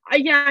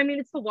 Yeah, I mean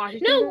it's the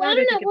Washington. No, I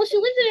don't know. Well, she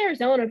lived in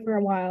Arizona for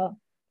a while.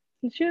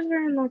 She was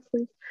wearing long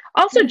sleeves.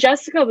 Also,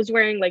 Jessica was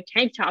wearing like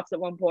tank tops at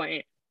one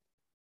point.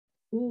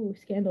 Ooh,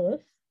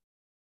 scandalous.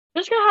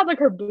 Jessica had like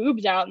her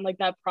boobs out in like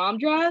that prom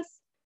dress,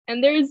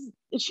 and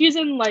she's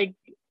in like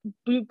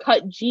boot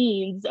cut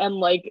jeans and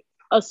like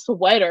a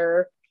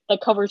sweater that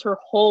covers her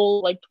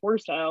whole like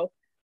torso.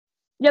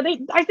 Yeah,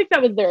 I think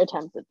that was their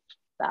attempt at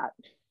that.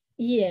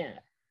 Yeah.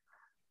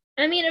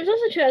 I mean, it was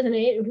also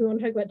 2008, if we want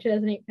to talk about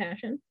 2008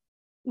 fashion.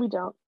 We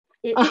don't.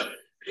 I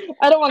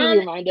don't want to be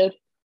reminded.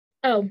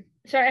 Oh,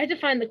 sorry, I had to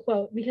find the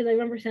quote because I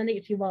remember sending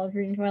it to you while I was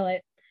reading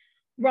Twilight.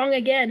 Wrong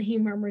again, he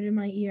murmured in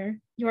my ear.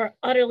 You are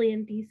utterly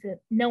indecent.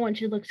 No one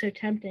should look so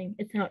tempting.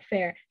 It's not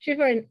fair. She was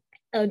wearing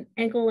an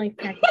ankle-length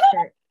khaki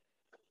skirt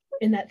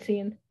in that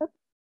scene.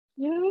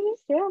 You don't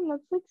understand.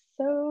 That's like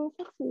so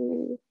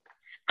sexy.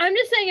 I'm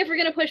just saying, if we're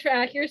gonna push for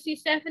accuracy,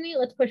 Stephenie,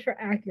 let's push for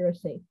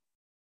accuracy.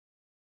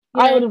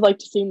 I would have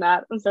liked to see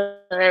that. I'm sorry,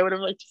 I would have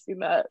liked to see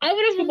that. I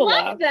would have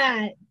loved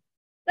that.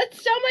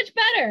 That's so much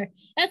better.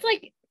 That's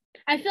like,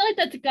 I feel like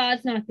that's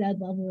God's Not Dead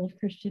level of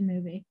Christian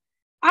movie.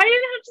 I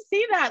didn't have to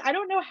see that. I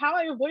don't know how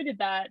I avoided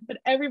that, but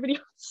everybody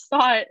else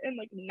saw it and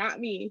like not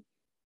me.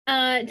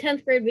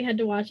 10th grade, we had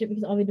to watch it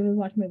because all we did was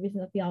watch movies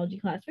in the theology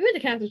class. We went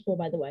to Catholic school,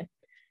 by the way.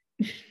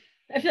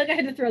 I feel like I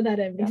had to throw that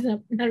in because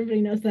not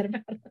everybody knows that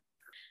about us.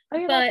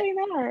 Oh, but that.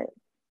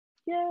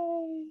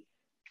 Yay.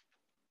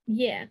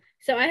 Yeah.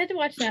 So I had to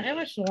watch that. I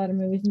watched a lot of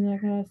movies in that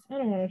class. I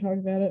don't want to talk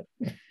about it.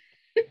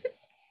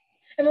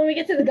 And when we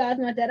get to the God's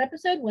Not Dead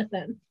episode, what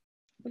then?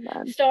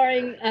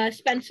 Starring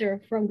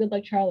Spencer from Good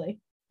Luck Charlie.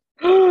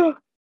 Oh,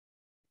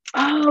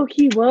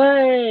 he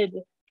would.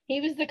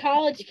 He was the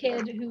college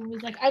kid who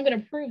was like, I'm going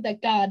to prove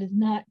that God is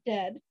not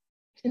dead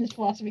in his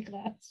philosophy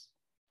class.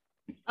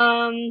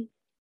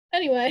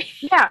 Anyway.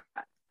 Yeah.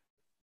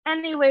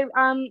 Anyway,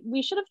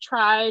 we should have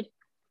tried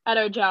at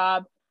our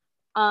job.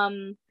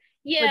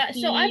 Yeah,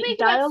 so I make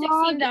about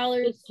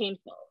 $16. It's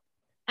painful.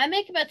 I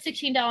make about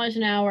 $16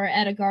 an hour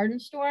at a garden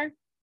store.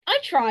 I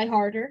try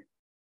harder.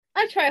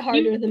 I try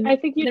harder than Robert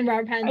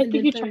Pattinson. I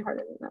think you try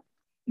harder than that.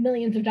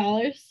 Millions of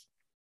dollars.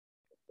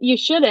 You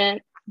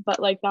shouldn't, but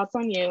like that's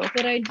on you.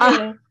 But I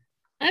do.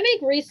 I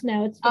make Reese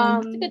now. It's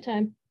fun. It's a good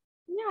time.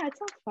 Yeah, it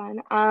sounds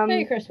fun.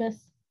 Merry Christmas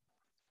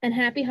and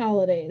happy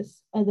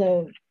holidays.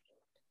 Although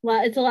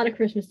it's a lot of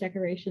Christmas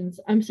decorations.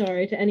 I'm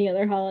sorry to any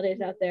other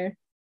holidays out there,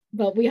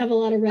 but we have a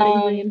lot of red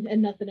and green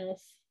and nothing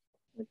else.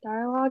 The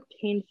dialogue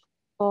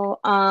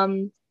painful.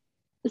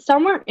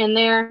 Somewhere in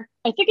there,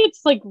 I think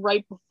it's like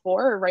right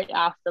before or right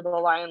after the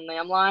Lion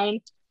Lamb line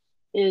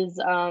is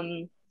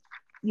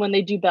when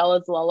they do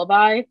Bella's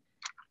lullaby.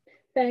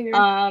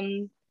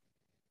 Banger.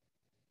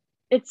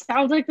 It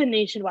sounds like the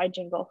Nationwide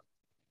jingle.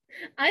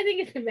 I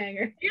think it's a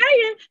banger.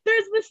 Yeah.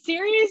 There's this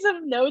series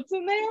of notes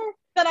in there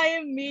that I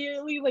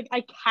immediately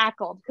I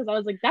cackled because I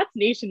was like, that's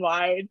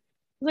Nationwide.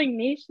 I was like,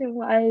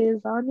 Nationwide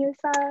is on your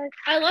side.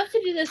 I love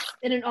to do this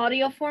in an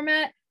audio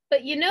format,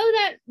 but you know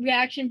that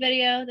reaction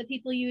video that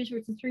people use where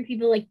it's the three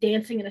people like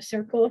dancing in a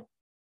circle?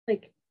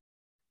 Like,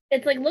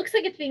 it's like looks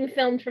like it's being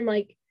filmed from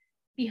like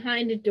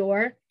behind a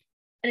door,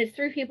 and it's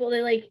three people.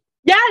 They like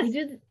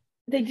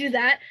they do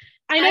that.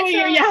 I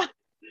know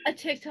a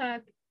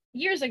TikTok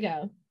years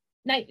ago,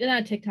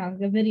 not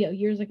TikTok, a video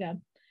years ago,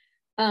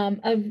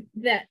 of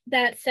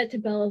that set to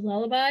Bella's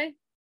lullaby.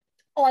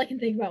 All I can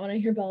think about when I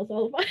hear Bella's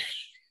lullaby.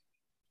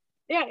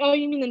 Yeah. Oh,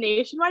 you mean the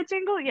Nationwide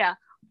jingle? Yeah.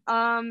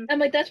 I'm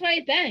like, that's why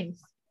it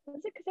bangs.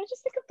 Is it because I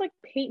just think of like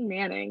Peyton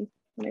Manning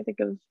when I think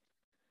of,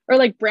 or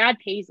like Brad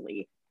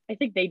Paisley. I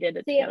think they did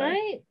it. See, together.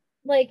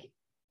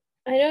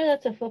 I know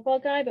that's a football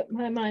guy, but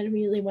my mind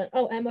immediately went,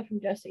 oh, Emma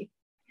from Jessie.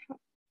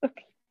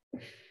 Okay.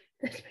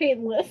 That's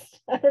Peyton List.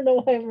 I don't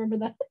know why I remember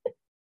that.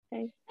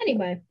 Okay.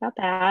 Anyway, not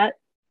that.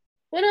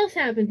 What else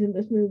happens in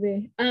this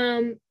movie?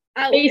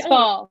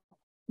 Baseball.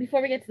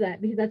 Before we get to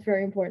that, because that's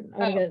very important. I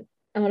want to get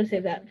I want to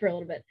save that for a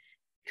little bit.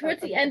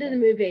 Towards the end of the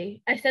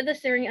movie, I said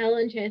this during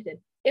Ella Enchanted.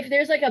 If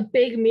there's like a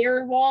big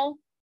mirror wall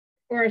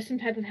or some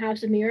type of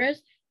house of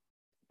mirrors,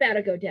 about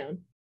to go down.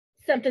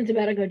 Something's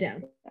about to go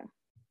down.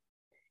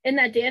 In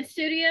that dance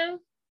studio,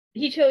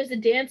 he chose the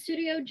dance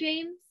studio,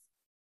 James,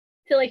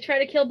 to like try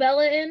to kill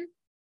Bella in.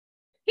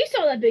 He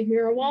saw that big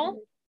mirror wall.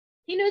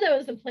 He knew that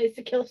was the place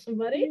to kill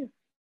somebody.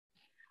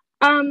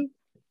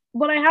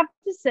 What I have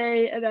to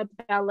say about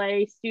the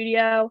ballet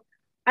studio,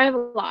 I have a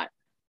lot.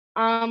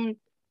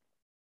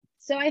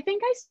 So I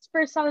think I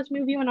first saw this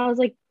movie when I was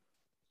like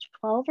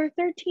 12 or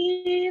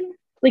 13,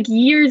 like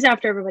years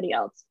after everybody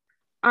else.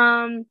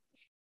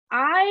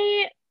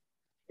 I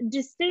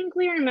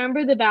distinctly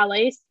remember the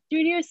ballet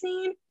studio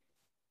scene.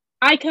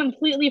 I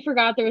completely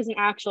forgot there was an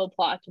actual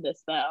plot to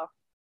this though.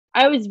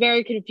 I was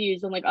very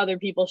confused when like other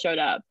people showed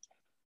up.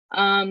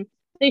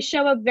 They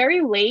show up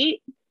very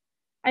late.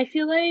 I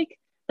feel like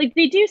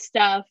they do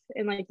stuff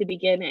in like the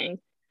beginning,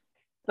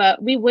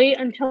 but we wait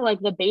until like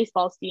the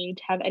baseball scene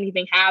to have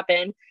anything happen.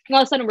 And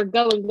all of a sudden we're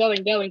going.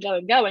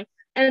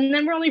 And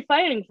then we're only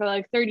fighting for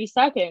like 30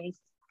 seconds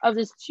of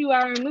this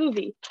 2-hour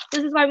movie.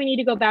 This is why we need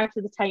to go back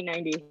to the tight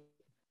 90s.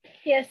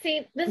 Yeah, see,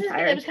 it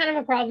was kind of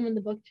a problem in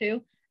the book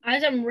too.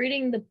 As I'm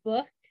reading the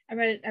book, I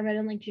read it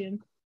in like June.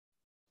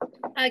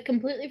 I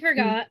completely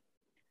forgot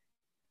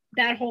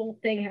that whole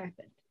thing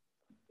happened.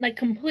 Like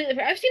completely.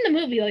 I've seen the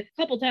movie like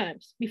a couple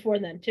times before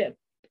then too.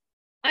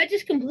 I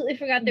just completely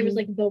forgot there was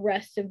like the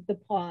rest of the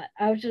plot.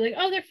 I was just like,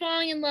 oh, they're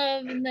falling in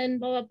love and then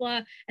blah, blah,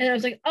 blah. And I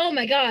was like, oh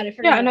my God, I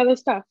forgot. Yeah, another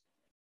stuff.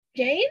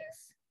 James?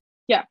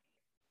 Yeah.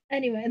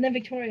 Anyway, and then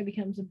Victoria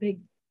becomes a big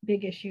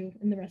issue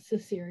in the rest of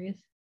the series.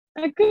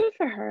 Good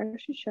for her.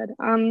 She should.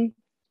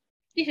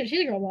 She's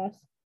a girl boss.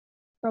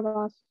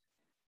 Girl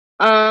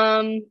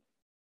boss.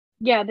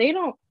 Yeah, they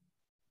don't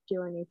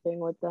do anything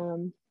with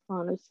them,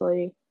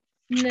 honestly.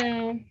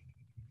 No.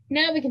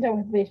 Now we can talk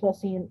about the baseball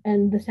scene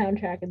and the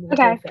soundtrack and the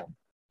whole film.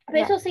 The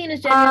baseball scene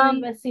is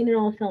genuinely the best scene in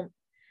all the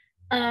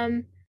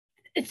film.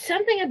 It's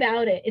something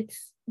about it.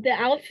 It's the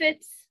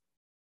outfits.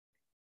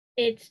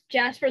 It's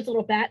Jasper's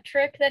little bat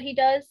trick that he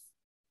does.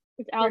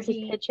 It's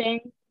Alice's pitching.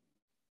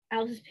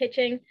 Alice's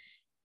pitching.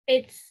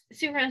 It's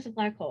Supermassive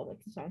Black Hole.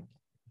 That's the song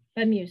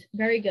by Muse.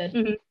 Very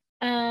good.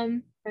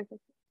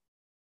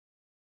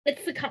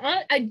 It's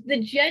the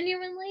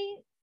genuinely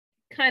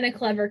kind of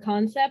clever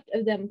concept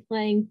of them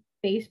playing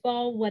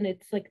baseball when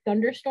it's like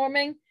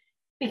thunderstorming,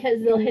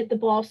 because they'll hit the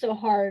ball so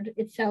hard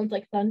it sounds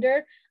like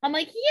thunder. I'm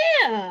like,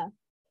 yeah,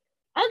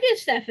 I'll give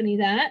Stephanie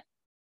that.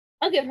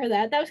 I'll give her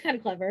that. That was kind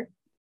of clever.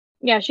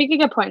 Yeah, she could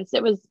get points.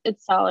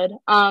 It's solid.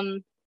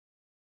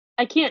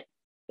 I can't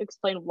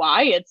explain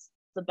why it's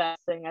the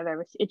best thing I've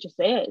ever seen. It just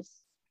is.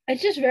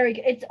 It's just very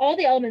good. It's all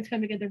the elements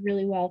come together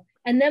really well.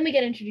 And then we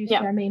get introduced to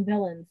our main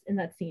villains in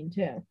that scene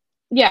too.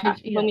 Yeah,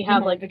 when we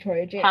have like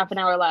Victoria James. Half an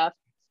hour left.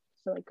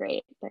 So like,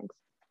 great, thanks.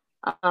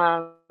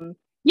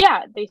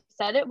 Yeah, they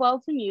set it well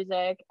to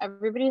music.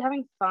 Everybody's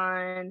having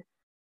fun.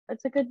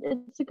 It's a good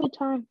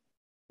time.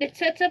 It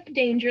sets up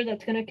danger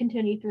that's going to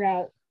continue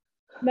throughout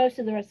most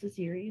of the rest of the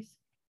series.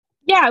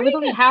 Yeah, with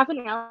only half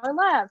an hour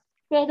left.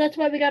 Well, that's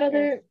why we got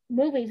other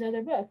movies,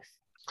 other books.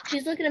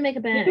 She's looking to make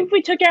a bag. If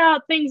we took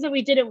out things that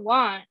we didn't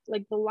want,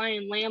 like the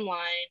lion lamb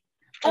line.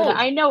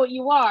 I know what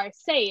you are.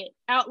 Say it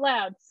out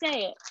loud.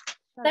 Say it.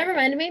 That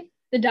reminded me,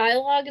 the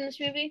dialogue in this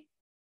movie.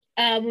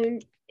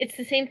 It's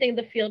the same thing,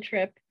 the field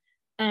trip.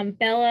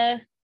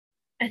 Bella,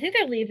 I think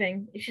they're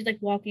leaving. She's like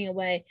walking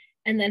away,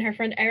 and then her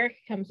friend Eric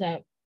comes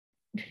up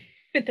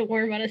with the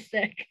worm on a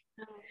stick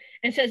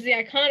and says the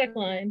iconic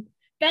line,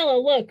 "Bella,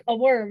 look, a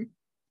worm,"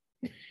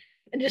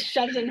 and just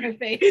shoves it in her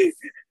face.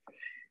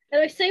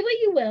 And I say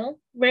what you will.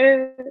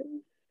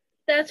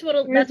 That's what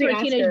a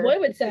teenage boy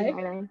would say.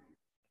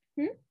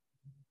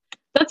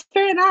 That's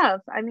fair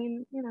enough. I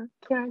mean,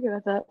 can't argue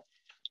with it.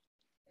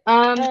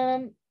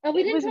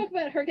 We didn't talk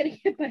about her getting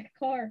hit by a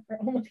car, or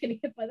almost getting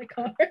hit by the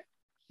car.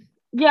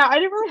 Yeah, I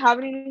didn't really have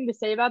anything to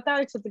say about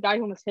that, except the guy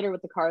who almost hit her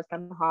with the car is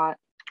kind of hot.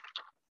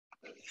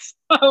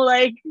 So,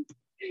 like,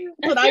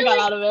 what I got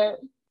out of it.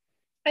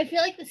 I feel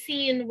like the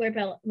scene where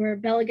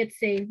Bella gets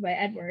saved by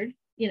Edward,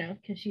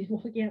 because she's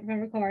walking out from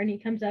her car, and he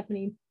comes up and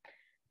he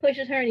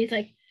pushes her, and he's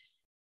like,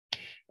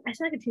 I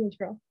sound like a teenage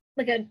girl,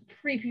 like a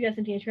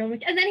prepubescent teenage girl.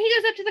 And then he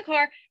goes up to the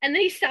car, and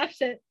then he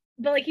stops it,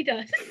 but like he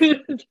does.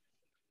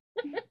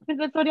 Because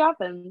that's what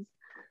happens.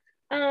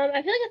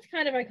 I feel like it's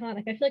kind of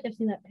iconic. I feel like I've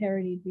seen that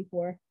parodied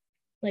before.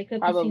 Like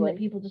that's a scene that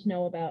people just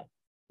know about.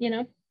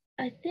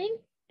 I think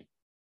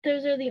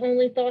those are the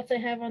only thoughts I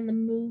have on the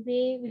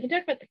movie. We can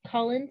talk about the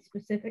Cullens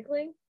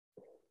specifically.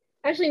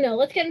 Actually, no,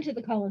 let's get into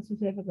the Cullens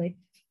specifically.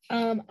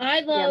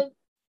 I love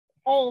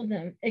all of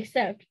them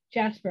except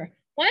Jasper.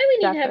 Why do we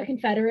need to have a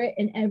Confederate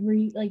in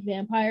every like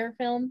vampire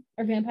film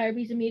or vampire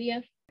piece of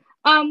media?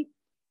 I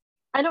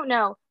don't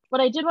know.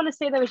 What I did want to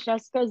say though is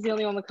Jessica is the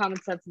only one with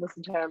common sense in this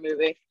entire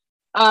movie.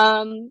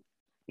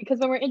 Because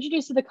when we're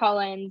introduced to the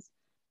Cullens,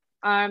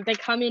 they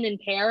come in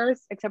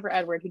pairs, except for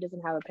Edward, who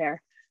doesn't have a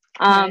pair.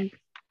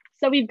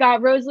 So we've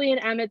got Rosalie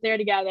and Emmett there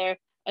together,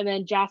 and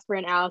then Jasper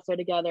and Alice are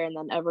together, and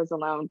then Edward's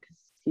alone because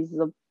he's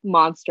a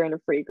monster and a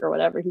freak or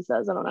whatever he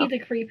says. I don't know.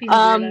 He's a creep. He's a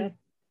weirdo.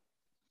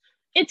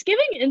 It's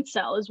giving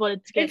incel is what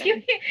it's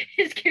giving.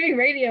 It's giving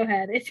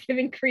Radiohead. It's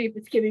giving creep.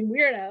 It's giving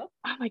weirdo.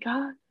 Oh my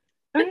god.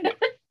 I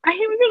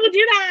hate when people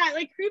do that.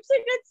 Like, creep's a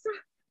good song.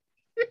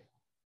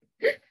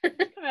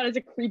 Come out as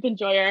a creep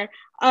enjoyer.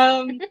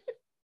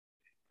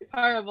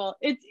 Horrible.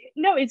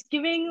 It's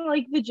giving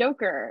like the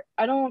Joker.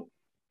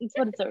 It's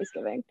what it's always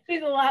giving.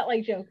 He's a lot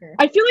like Joker.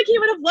 I feel like he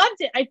would have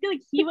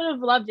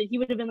loved it. He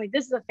would have been like,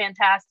 this is a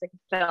fantastic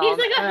film. He's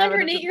like a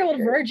 108-year-old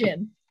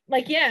virgin.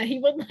 Like, yeah, he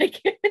would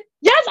like it.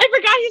 Yes, I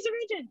forgot he's a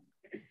virgin.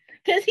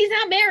 Because he's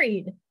not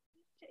married.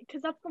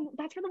 Because that's where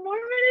the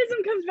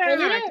Mormonism comes back.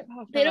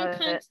 Well,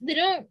 they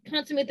don't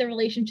consummate their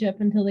relationship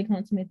until they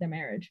consummate their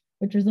marriage,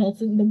 which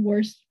results in the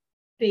worst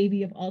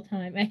baby of all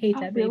time. I hate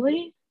that baby.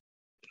 Really?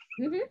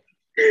 Mm-hmm.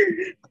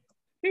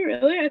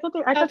 Really? I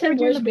thought they were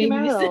doing the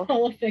babies in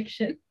all of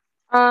fiction.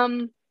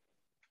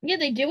 Yeah,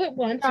 they do it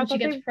once and she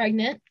gets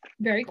pregnant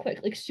very quick,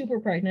 like super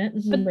pregnant.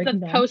 This is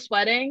the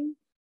post-wedding.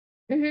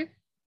 Mm-hmm.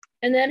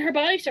 And then her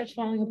body starts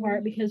falling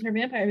apart because her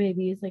vampire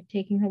baby is like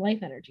taking her life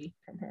energy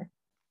from her.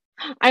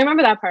 I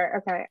remember that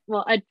part. Okay.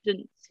 Well, I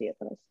didn't see it,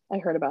 but I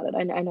heard about it.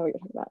 I know what you're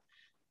talking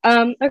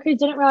about. Okay,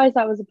 didn't realize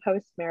that was a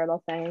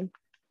post-marital thing.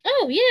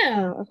 Oh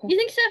yeah. Oh, okay. You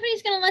think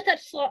Stephanie's gonna let that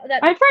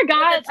I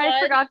forgot. I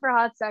forgot for a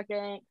hot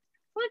second.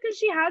 Well, because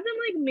she had them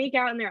like make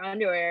out in their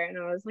underwear, and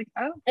I was like,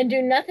 oh. And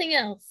do nothing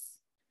else.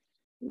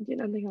 Do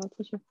nothing else.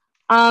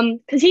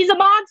 Because he's a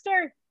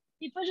monster.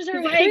 He pushes her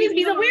away.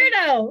 He's a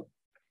weirdo.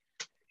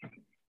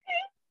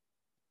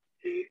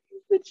 He's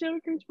the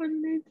Joker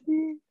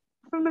 2019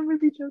 from the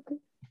movie Joker.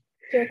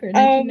 Joker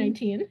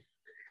 1919.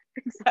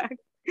 Exactly.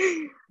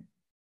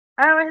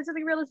 Oh, I had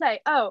something real to say.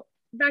 Oh,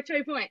 back to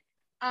my point.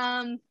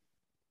 I don't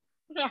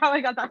know how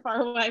I got that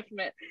far away from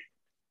it.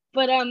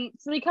 But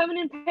so they come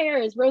in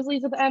pairs.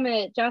 Rosalie's with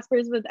Emmett,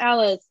 Jasper's with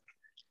Alice.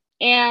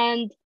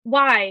 And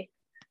why?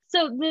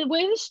 So the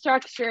way the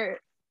structure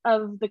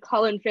of the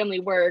Cullen family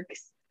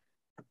works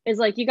is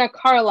like you got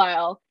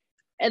Carlisle,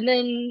 and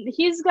then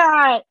he's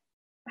got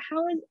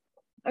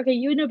okay,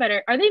 you would know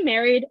better. Are they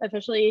married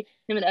officially,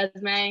 him and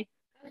Esme?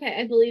 Okay,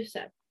 I believe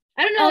so.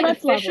 I don't know, like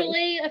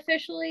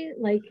officially,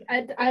 like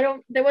I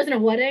don't. There wasn't a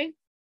wedding,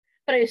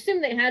 but I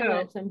assume they had one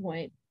at some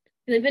point.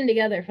 They've been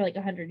together for like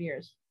 100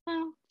 years.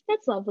 Oh,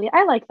 that's lovely.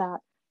 I like that.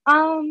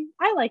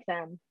 I like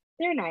them.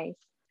 They're nice.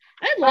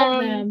 I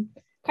love them.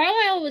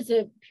 Carlisle was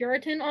a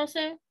Puritan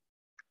also.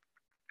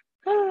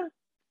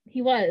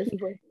 He was.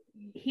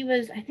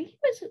 I think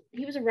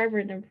he was a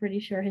reverend, I'm pretty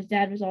sure. His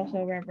dad was also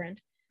a reverend.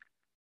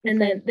 And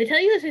then they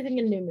tell you this, I think,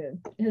 in New Moon,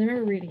 because I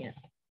remember reading it.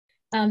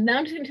 Now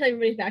I'm just gonna tell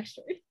everybody's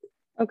backstory.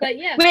 Okay. But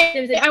yeah.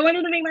 Wait, I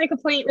wanted to make my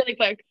complaint really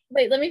quick.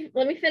 Wait, let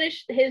me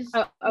finish his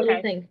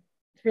little thing.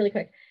 It's really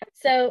quick.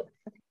 So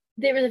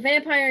there was a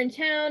vampire in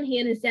town. He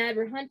and his dad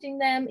were hunting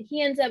them.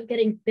 He ends up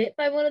getting bit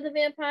by one of the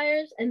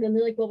vampires, and then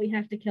they're like, well, we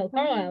have to kill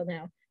Carlisle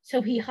now.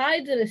 So he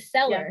hides in a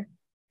cellar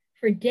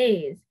for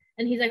days,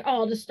 and he's like,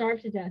 oh, I'll just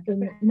starve to death,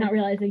 and not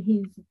realizing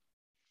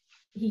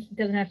he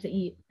doesn't have to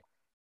eat.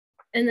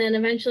 And then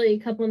eventually, a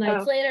couple of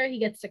nights later, he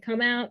gets to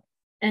come out,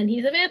 and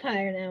he's a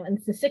vampire now, and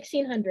it's the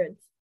 1600s.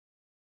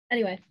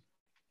 Anyway.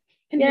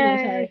 Yeah.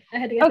 Sorry. I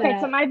had to get that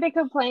out. So my big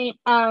complaint,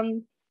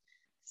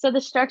 so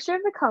the structure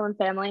of the Cullen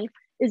family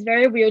is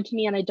very weird to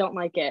me, and I don't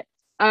like it.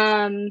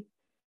 I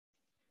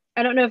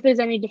don't know if there's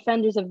any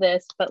defenders of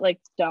this, but like,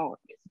 don't,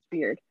 because it's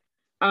weird.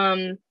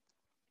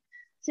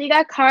 So you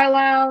got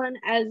Carlisle and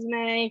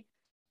Esme.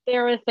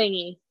 They're a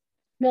thingy.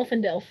 Milf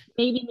and Dilf.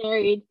 Maybe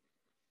married.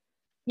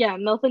 Yeah,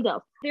 Milf and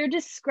Dilf.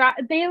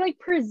 They like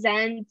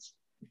present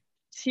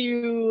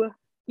to,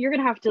 you're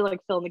gonna have to like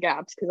fill in the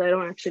gaps because I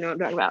don't actually know what I'm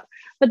talking about.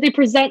 But they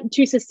present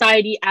to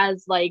society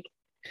as like,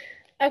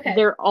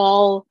 they're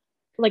all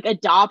like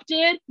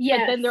adopted,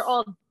 but then they're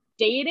all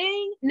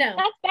dating. No,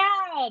 that's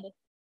bad.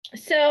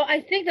 So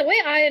I think the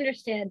way I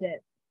understand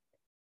it,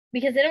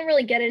 because they don't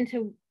really get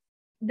into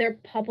their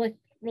public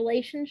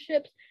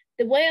relationships,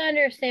 the way I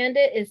understand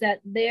it is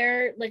that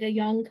they're like a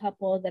young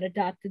couple that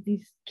adopted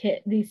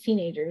these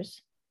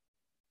teenagers.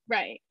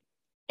 Right.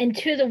 And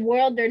to the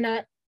world, they're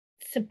not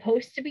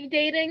supposed to be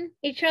dating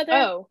each other.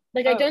 I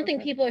don't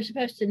think people are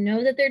supposed to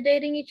know that they're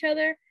dating each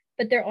other,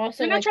 but they're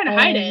also not trying to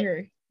hide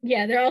it.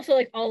 Yeah, they're also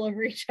like all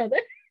over each other.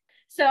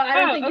 So I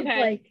don't think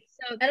it's like,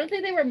 I don't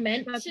think they were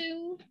meant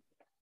to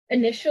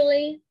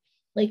initially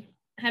like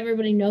have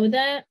everybody know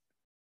that,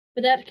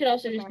 but that could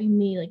also just be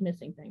me like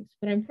missing things.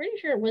 But I'm pretty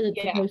sure it wasn't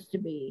supposed to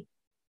be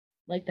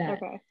like that.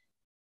 Okay.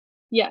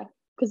 Yeah,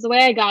 because the way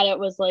I got it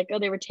was like,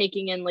 they were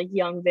taking in like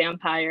young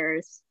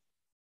vampires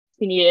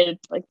who needed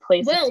like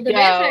places. Well,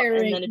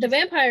 the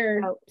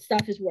vampire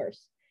stuff is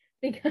worse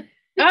because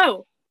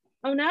oh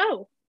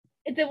no.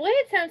 The way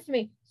it sounds to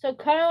me, so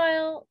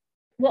Carlisle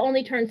will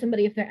only turn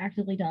somebody if they're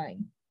actively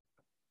dying.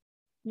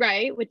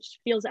 Right, which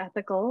feels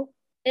ethical.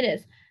 It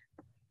is.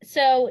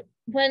 So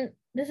when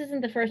this isn't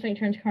the first one he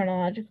turns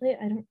chronologically,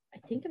 I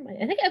think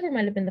Edward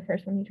might have been the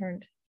first one he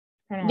turned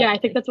chronologically. Yeah, I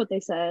think that's what they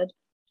said.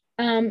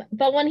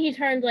 But when he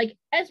turned like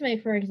Esme,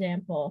 for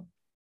example,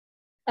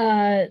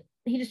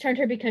 he just turned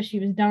her because she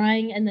was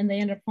dying, and then they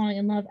ended up falling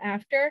in love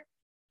after.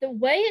 The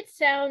way it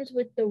sounds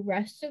with the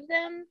rest of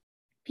them,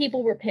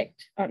 people were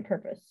picked on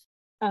purpose.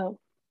 Oh.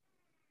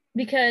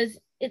 Because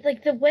it's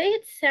like the way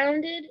it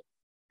sounded,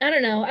 I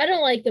don't know. I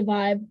don't like the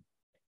vibe.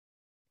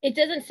 It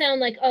doesn't sound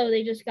like, oh,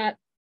 they just got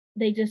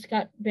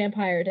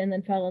vampired and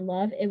then fell in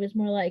love. It was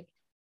more like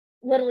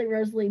literally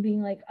Rosalie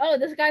being like, oh,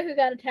 this guy who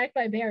got attacked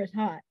by a bear is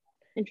hot.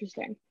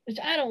 Interesting. Which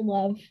I don't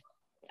love.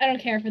 I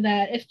don't care for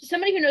that. If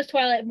somebody who knows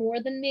Twilight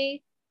more than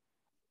me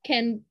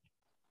can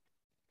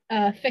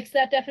fix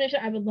that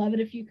definition, I would love it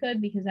if you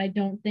could, because I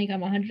don't think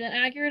I'm 100%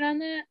 accurate on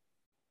that.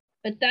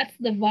 But that's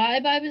the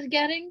vibe I was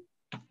getting.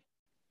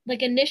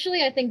 Like,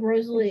 initially, I think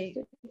Rosalie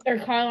or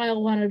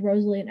Carlisle wanted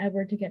Rosalie and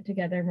Edward to get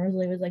together, and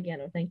Rosalie was like, yeah,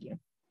 no, thank you.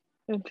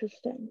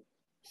 Interesting.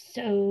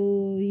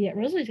 So, yeah,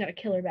 Rosalie's got a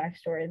killer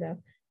backstory, though.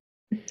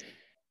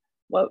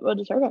 What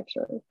is her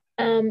backstory?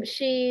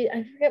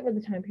 I forget what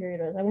the time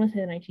period was. I want to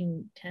say the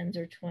 1910s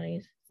or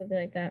 20s, something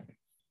like that.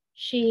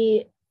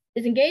 She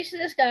is engaged to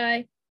this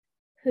guy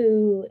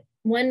who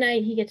one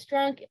night he gets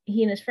drunk.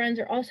 He and his friends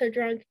are also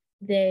drunk.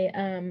 They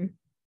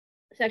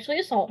sexually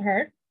assault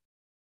her.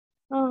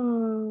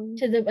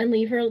 And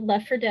leave her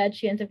left for dead.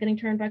 She ends up getting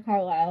turned by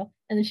Carlisle,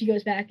 and then she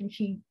goes back and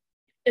she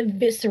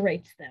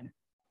eviscerates them,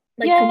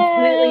 like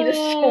completely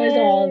destroys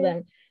all of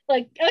them.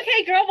 Like,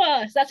 okay, girl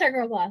boss. That's our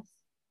girl boss.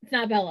 It's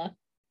not Bella.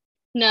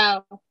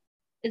 No,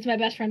 it's my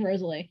best friend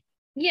Rosalie.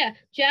 Yeah,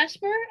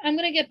 Jasper. I'm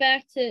gonna get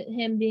back to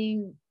him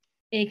being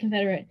a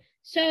Confederate.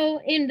 So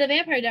in the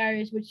Vampire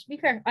Diaries, which to be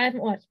fair, I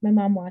haven't watched. My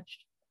mom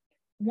watched.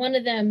 One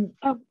of them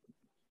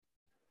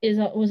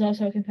was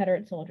also a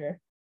Confederate soldier.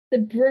 The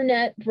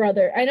brunette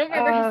brother. I don't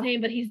remember his name,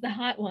 but he's the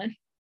hot one.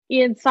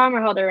 Ian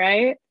Somerhalder,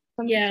 right?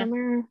 Yeah.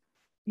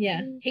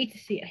 Hate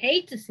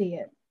to see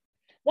it.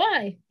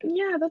 Why?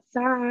 Yeah, that's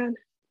sad.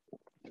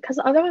 Because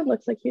the other one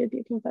looks like he would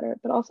be a Confederate,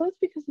 but also it's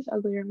because he's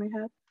uglier in my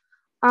head.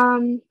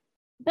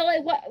 But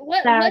like,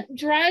 what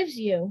drives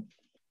you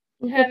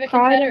to have a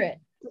Confederate?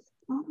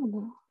 I don't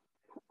know.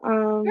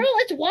 Girl,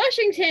 it's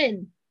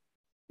Washington.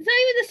 It's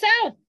not even the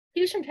South.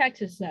 He was from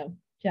Texas, though,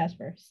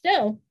 Jasper.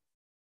 Still.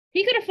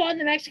 He could have fought in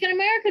the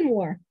Mexican-American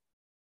War.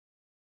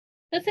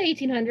 That's the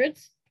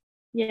 1800s.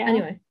 Yeah.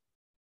 Anyway,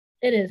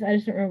 it is. I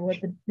just don't remember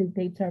what the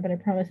dates are, but I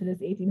promise it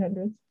is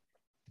 1800s.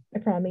 I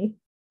promise.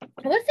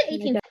 What's the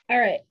 1800s? All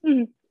right.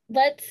 Mm-hmm.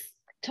 Let's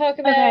talk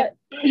about...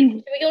 Okay.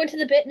 Should we go into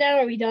the bit now?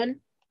 Are we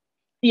done?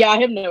 Yeah,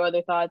 I have no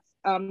other thoughts.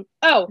 Okay.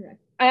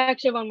 I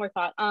actually have one more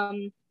thought.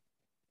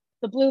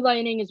 The blue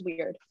lining is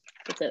weird.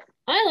 That's it.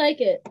 I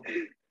like it.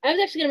 I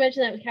was actually going to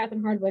mention that with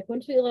Catherine Hardwicke.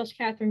 Once we lost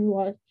Catherine,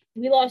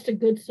 we lost a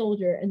good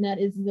soldier, and that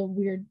is the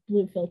weird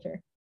blue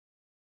filter.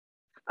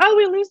 Oh,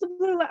 we lose the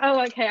blue lining.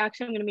 Oh, okay.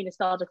 Actually, I'm going to be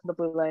nostalgic for the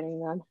blue lining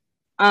then.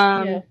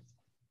 Yeah.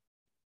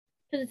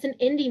 Because it's an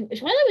indie...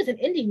 Twilight was an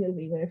indie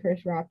movie when it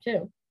first dropped, too.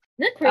 Isn't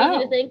that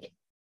crazy to think?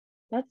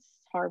 That's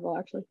horrible,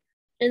 actually.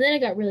 And then it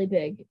got really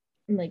big.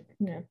 And, like,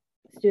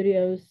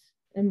 studios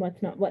and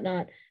whatnot.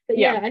 But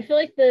yeah, I feel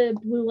like the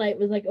blue light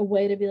was, like, a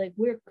way to be like,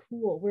 we're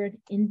cool. We're an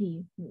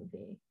indie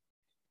movie.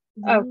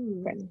 Oh,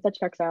 okay. That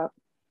checks out.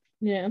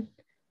 Yeah.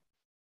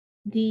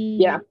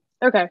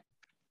 Okay.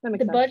 That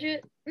makes sense.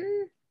 Budget.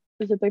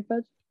 Was it big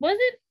budget? Was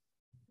it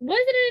an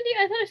indie?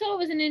 I thought I saw it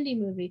was an indie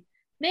movie.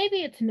 Maybe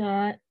it's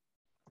not,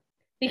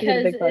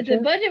 because the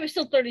budget was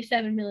still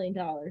 $37 million.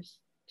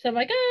 So I'm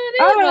like, maybe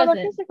it wasn't.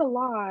 That feels like a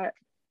lot.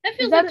 That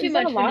feels like too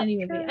much for an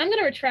indie movie. I'm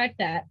gonna retract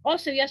that.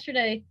 Also,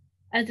 yesterday,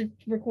 as of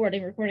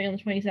recording on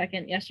the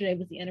 22nd, yesterday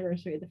was the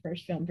anniversary of the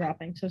first film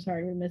dropping. So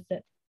sorry we missed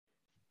it.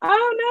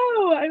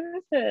 Oh no, I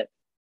missed it.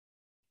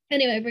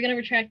 Anyway, we're going to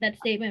retract that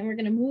statement. We're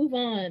going to move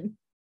on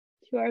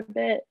to our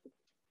bit.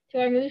 To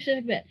our movie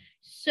specific bit.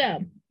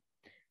 So,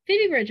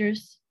 Phoebe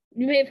Bridgers,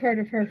 you may have heard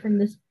of her from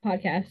this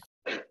podcast,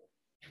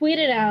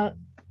 tweeted out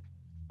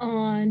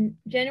on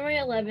January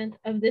 11th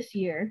of this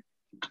year,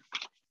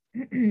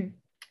 the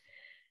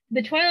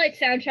Twilight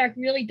soundtrack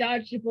really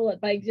dodged a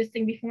bullet by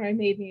existing before I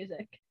made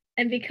music.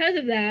 And because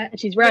of that,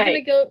 she's right.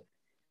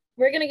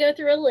 We're going to go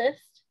through a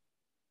list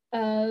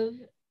of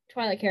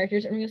Twilight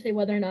characters, and we're going to say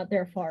whether or not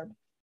they're a Farb.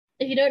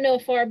 If you don't know,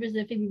 Farb is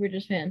a Phoebe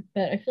Bridgers fan,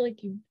 but I feel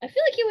like you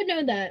would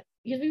know that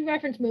because we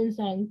reference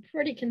Moonsong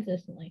pretty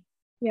consistently.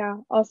 Yeah.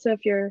 Also,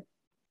 if you're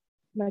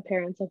my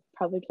parents, I've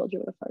probably told you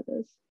what a Farb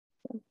is.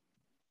 So.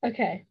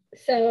 Okay.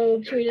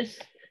 So should we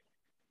just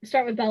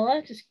start with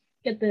Bella? Just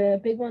get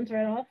the big ones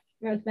right off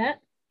the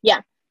bat?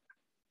 Yeah.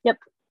 Yep.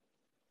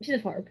 She's a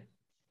Farb.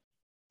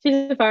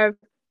 She's a Farb.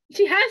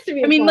 She has to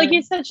be. Like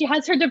you said, she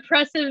has her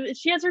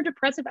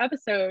depressive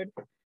episode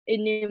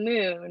in New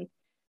Moon.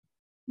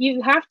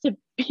 You have to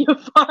be a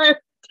Farb.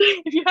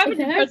 If you have a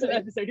depressive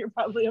episode, you're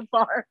probably a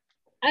Farb.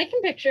 I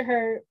can picture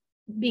her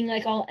being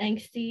like all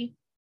angsty,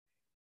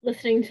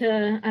 listening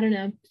to, I don't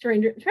know,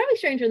 Stranger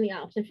in the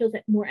Alps. It feels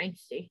like more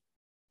angsty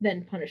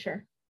than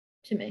Punisher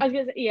to me. I was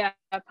gonna say, yeah,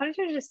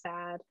 Punisher is just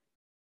sad.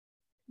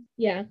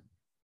 Yeah.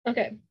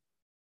 Okay.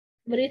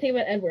 What do you think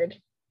about Edward?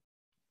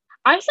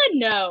 I said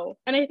no,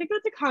 and I think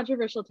that's a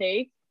controversial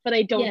take. but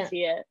I don't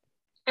see it.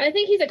 I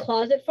think he's a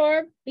closet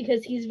Farb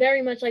because he's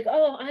very much like,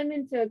 oh, I'm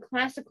into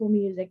classical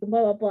music,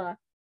 blah, blah, blah.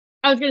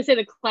 I was going to say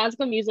the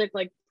classical music,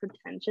 like,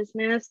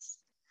 pretentiousness.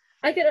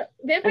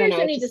 Vampires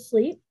don't need to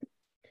sleep,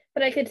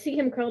 but I could see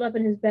him curled up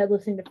in his bed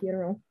listening to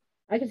Funeral.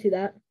 I could see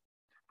that.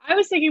 I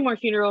was thinking more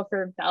Funeral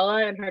for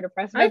Bella and her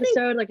depressive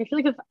episode. I feel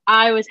like if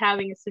I was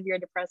having a severe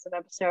depressive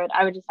episode,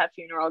 I would just have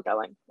Funeral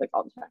going, like,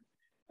 all the time.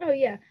 Oh,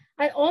 yeah.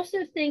 I also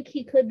think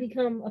he could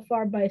become a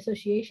Farb by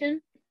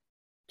association.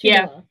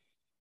 Yeah. Bella.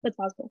 That's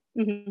possible.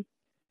 Mm-hmm.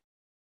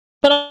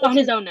 But on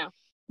his own now.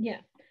 Yeah.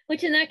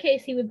 Which in that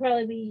case, he would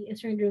probably be a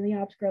stranger in the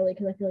ops girly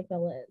because I feel like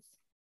Bella is.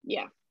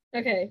 Yeah.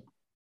 Okay.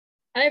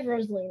 I have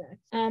Rosalie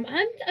next. I'm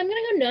gonna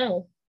go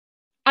no.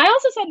 I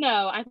also said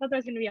no. I thought that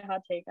was gonna be a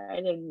hot take. I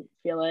didn't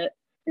feel it.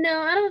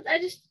 No, I don't.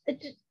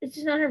 It's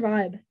just not her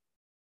vibe.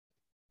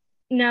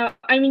 No,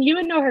 I mean you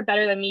would know her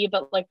better than me,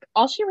 but like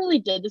all she really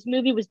did this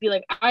movie was be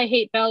like, I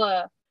hate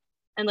Bella,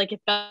 and like if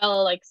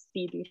Bella likes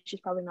Phoebe, she's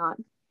probably not.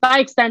 By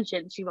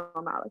extension, she will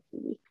not like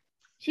Phoebe.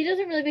 She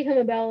doesn't really become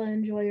a Bella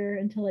enjoyer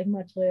until like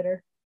much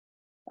later.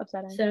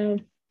 Upsetting. So.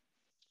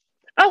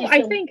 Oh,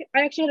 I think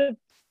I actually had a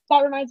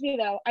thought. Reminds me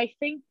though. I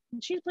think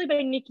she's played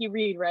by Nikki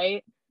Reed,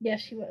 right?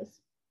 Yes, she was.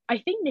 I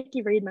think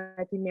Nikki Reed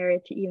might be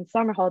married to Ian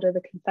Somerhalder,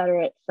 the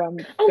Confederate from.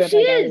 Oh, she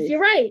is.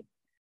 You're right.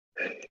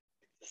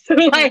 So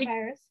like.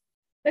 Vampires.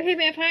 Okay,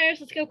 vampires.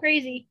 Let's go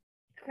crazy.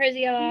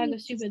 Crazy. Go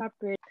stupid.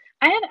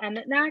 I had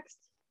Emmett next.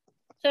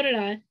 So did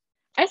I.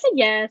 I said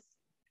yes.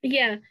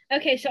 Yeah.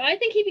 Okay. So I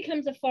think he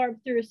becomes a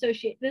Farb through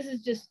associate. This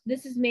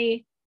is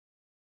me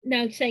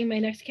now saying my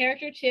next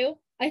character too.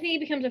 I think he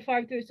becomes a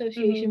Farb through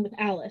association with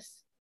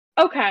Alice.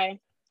 Okay.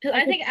 Because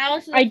I think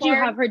Alice is. I do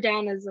have her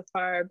down as a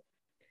Farb.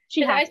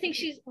 I think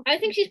she's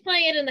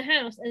playing it in the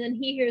house, and then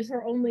he hears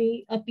her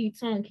only upbeat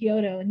song,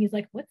 Kyoto, and he's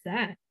like, "What's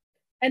that?"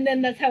 And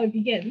then that's how it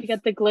begins. You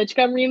got the Glitch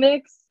Gum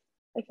remix.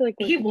 I feel like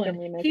he would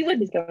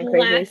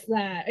blast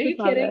that. Are you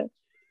kidding?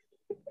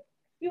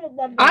 You would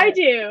love that. I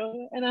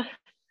do, and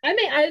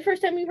the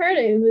first time we heard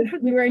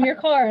it, we were in your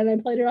car, and I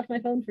played it off my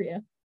phone for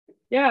you.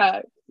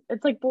 Yeah,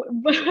 it's like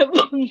what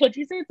do you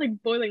say? It's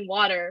like boiling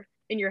water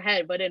in your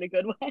head, but in a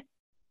good way.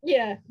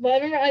 Yeah, well, I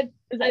remember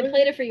I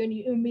played it for you, and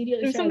you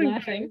immediately started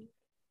laughing.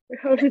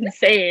 I was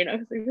insane. I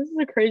was like, "This is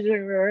the craziest thing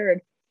I've ever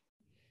heard."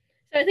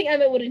 So I think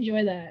Emmett would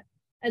enjoy that.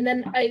 And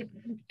then I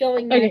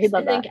think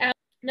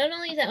not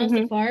only is that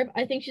Alice Farb,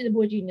 I think she's a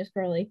boy genius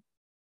girly.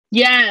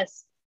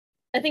 Yes.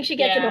 I think she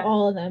gets into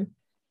all of them.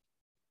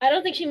 I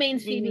don't think she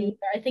mains Phoebe.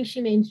 I think she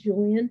mains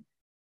Julian,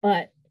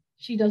 but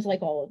she does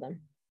like all of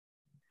them.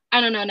 I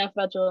don't know enough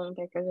about Julian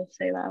Baker to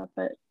say that,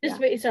 but just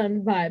based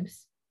on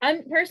vibes.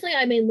 I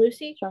main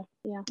Lucy. Sure.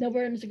 Yeah. No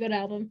Burden is a good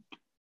album.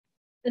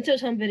 And so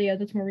is Home Video.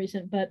 That's more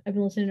recent, but I've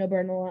been listening to No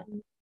Burden a lot.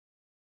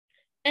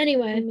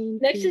 Anyway,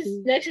 next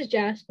is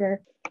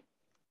Jasper.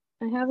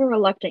 I have a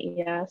reluctant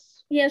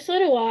yes. Yeah, so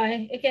do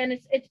I. Again,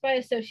 it's by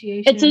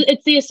association.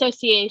 It's the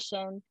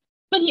association,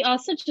 but he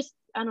also just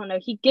I don't know.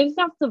 He gives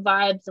off the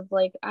vibes of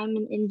like I'm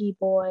an indie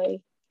boy.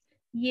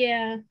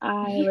 Yeah,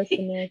 I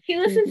listen to. He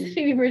listens to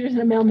Phoebe Bridgers in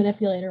a male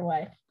manipulator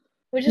way,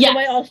 which is the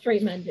way all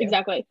straight men do.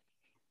 Exactly.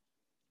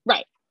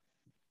 Right.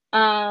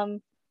 I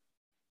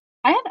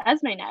have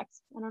Esme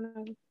next. I don't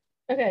know.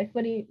 Okay,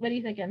 what are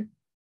you thinking?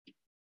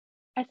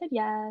 I said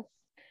yes.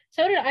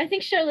 So did I.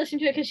 think she'll listen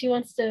to it because she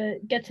wants to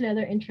get to know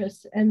their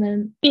interests and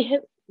then be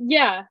hit.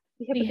 Yeah,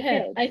 be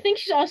hit. I think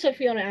she's also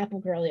Fiona Apple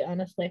girly,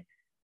 honestly.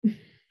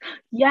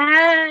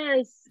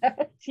 Yes,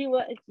 she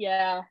was.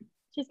 Yeah,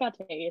 she's got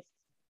taste.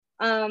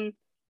 I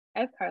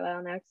have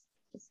Carlisle next.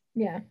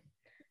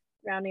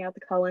 Rounding out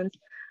the Cullens.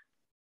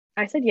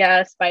 I said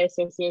yes by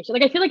association.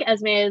 Like I feel like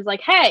Esme is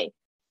like, hey,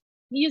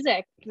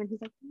 music, and then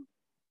he's like,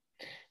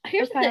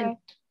 here's the thing.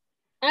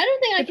 I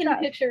don't think I can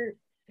picture.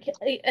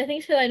 I think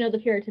it's because I know the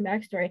Puritan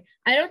backstory.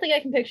 I don't think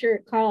I can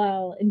picture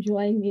Carlisle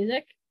enjoying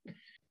music,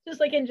 just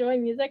like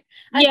enjoying music.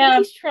 I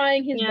think he's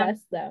trying his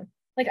best though.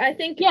 Like I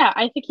think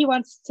he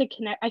wants to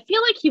connect. I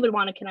feel like he would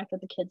want to connect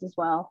with the kids as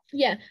well.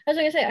 Yeah, I was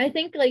gonna say. I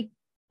think like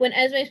when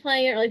Esme's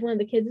playing it, or like one of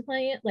the kids is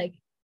playing it, like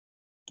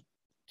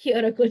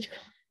Kyoto Glitch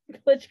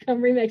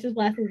Gum remix is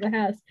blasting the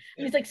house.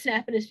 And he's like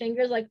snapping his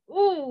fingers, like,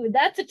 "Ooh,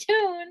 that's a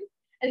tune!"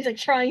 And he's like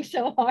trying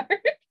so hard.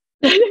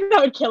 That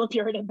would kill a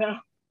Puritan though.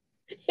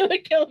 It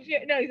would kill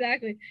Puritan. No,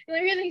 exactly. The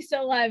only reason he's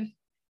still alive,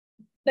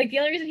 like the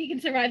only reason he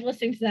can survive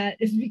listening to that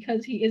is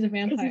because he is a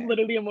vampire. Because he's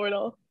literally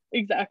immortal.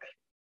 Exactly.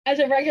 As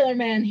a regular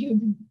man, he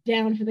would be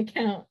down for the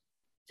count.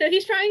 So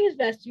he's trying his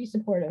best to be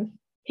supportive.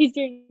 He's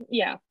doing,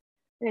 yeah.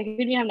 Okay,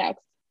 who do you have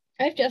next?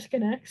 I have Jessica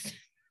next.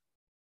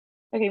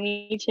 Okay,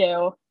 me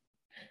too.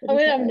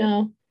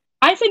 No.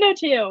 I say no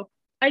too.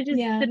 I just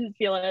didn't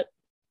feel it.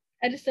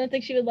 I just don't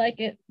think she would like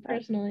it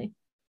personally.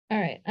 All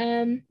right.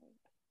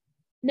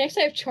 Next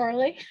I have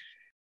Charlie.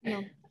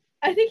 No.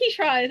 I think he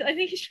tries. I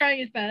think he's trying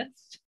his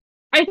best.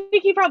 I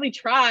think he probably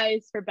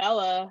tries for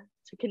Bella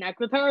to connect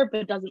with her,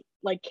 but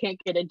can't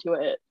get into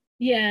it.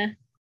 Yeah.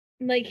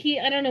 Like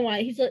I don't know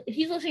why.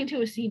 He's listening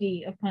to a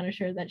CD of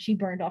Punisher that she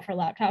burned off her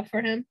laptop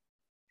for him.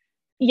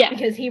 Yeah.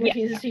 Because he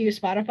refuses to use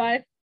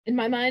Spotify, in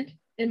my mind.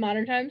 in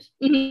modern times.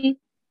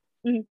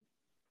 Mm-hmm. Mm-hmm.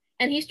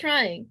 And he's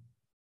trying.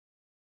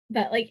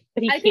 But like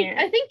but I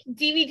think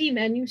DVD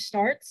menu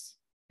starts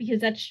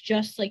because that's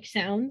just like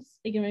sounds.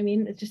 You know what I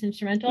mean? It's just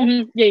instrumental.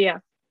 Mm-hmm. Yeah.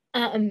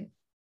 And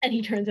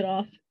he turns it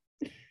off.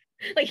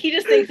 Like he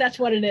just thinks that's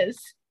what it is.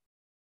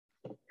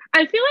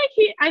 I feel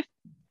like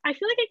I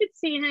feel like I could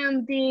see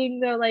him being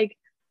the like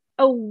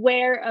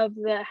aware of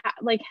the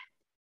like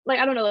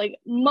I don't know, like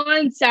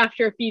months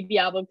after a Phoebe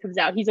album comes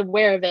out, he's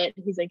aware of it.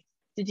 He's like,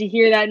 "Did you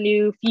hear that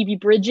new Phoebe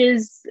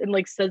Bridges?" And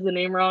like says the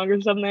name wrong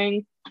or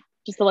something,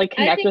 just to like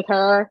connect with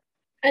her.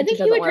 I think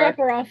he would drop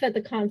her off at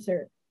the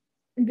concert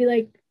and be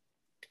like,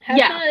 "Have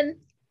fun,"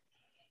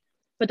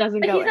 but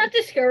doesn't like, go. He's not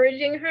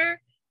discouraging her,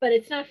 but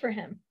it's not for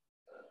him.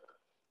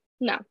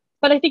 No,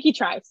 but I think he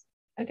tries.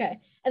 Okay,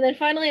 and then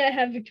finally, I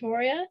have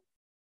Victoria.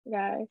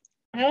 Yeah.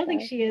 I don't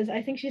think she is.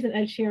 I think she's an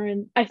Ed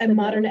Sheeran, a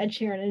modern Ed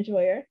Sheeran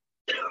enjoyer.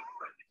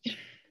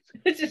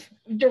 It's just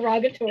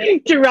derogatory.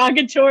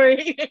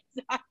 Derogatory.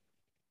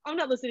 I'm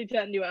not listening to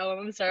that new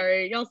album. I'm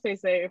sorry. Y'all stay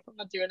safe. I'm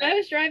not doing it. I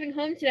was driving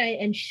home today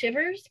and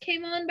Shivers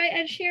came on by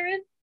Ed Sheeran.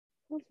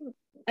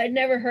 I'd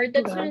never heard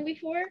that song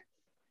before.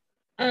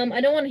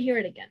 I don't want to hear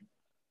it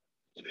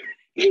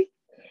again.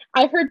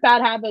 I've heard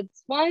Bad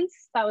Habits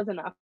once. That was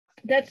enough.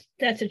 That's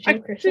a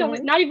Joker song.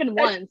 Not even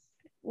once.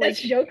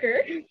 That's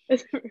Joker.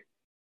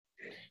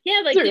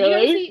 Yeah, like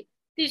did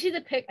you see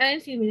the pic? I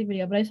didn't see the music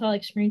video, but I saw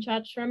like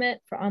screenshots from it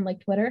on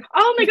like Twitter.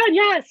 Oh my god,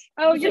 yes.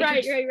 Oh, you're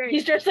right.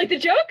 He's dressed like the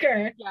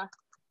Joker. Yeah.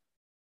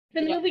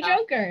 From the movie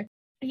Joker.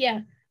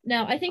 Yeah.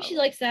 No, I think she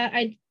likes that.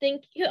 I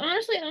think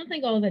honestly, I don't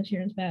think all of Ed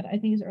Sheeran's bad. I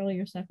think his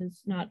earlier stuff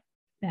is not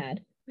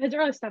bad. His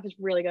earlier stuff is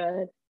really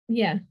good.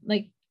 Yeah,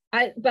 like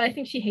but I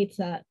think she hates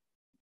that.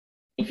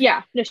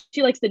 Yeah, no,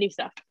 she likes the new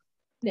stuff.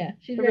 Yeah,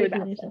 she's really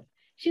bad new stuff.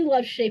 She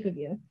loves Shape of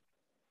You.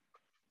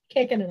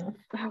 Can't get enough.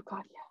 Oh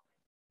god, yeah.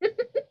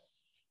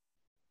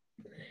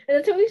 And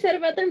that's what we said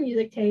about their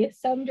music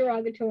taste. Some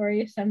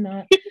derogatory, some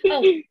not.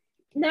 Oh,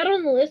 not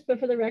on the list, but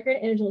for the record,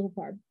 Angela's a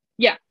Barb.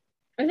 Yeah.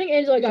 I think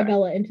Angela got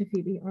Bella into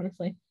Phoebe,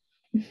 honestly.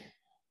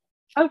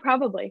 Oh,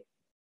 probably.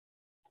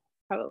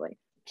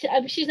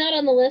 She's not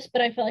on the list,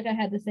 but I felt like I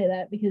had to say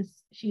that because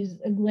she's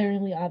a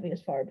glaringly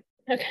obvious Barb.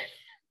 Okay.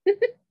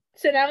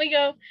 So now we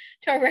go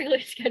to our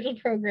regularly scheduled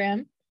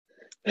program,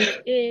 which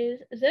is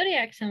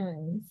Zodiac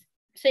signs.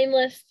 Same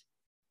list,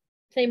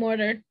 same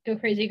order. Go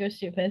crazy, go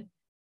stupid.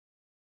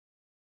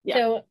 Yeah.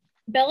 So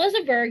Bella's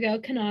a Virgo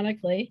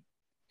canonically.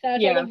 So I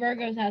told the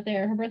Virgos out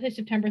there. Her birthday's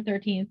September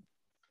 13th.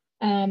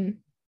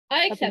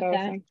 I accept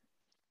that.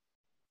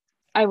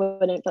 I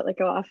wouldn't, but like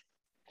go off.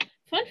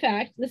 Fun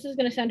fact, this is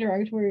going to sound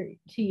derogatory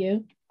to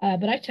you,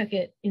 but I took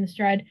it in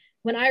stride.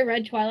 When I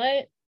read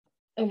Twilight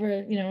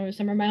over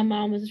summer, my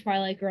mom was a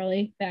Twilight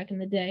girly back in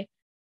the day.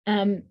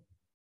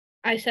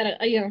 I said,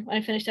 when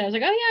I finished it, I was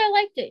like, oh yeah, I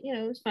liked it.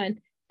 It was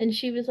fine. And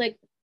she was like,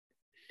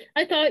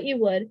 I thought you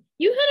would.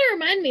 You kind of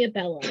remind me of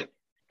Bella.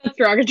 That's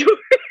derogatory.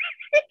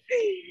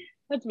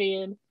 That's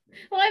mean.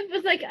 Well, I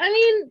was like, I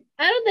mean,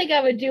 I don't think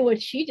I would do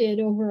what she did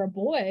over a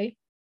boy.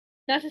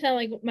 Not to sound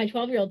like my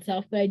 12-year-old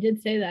self, but I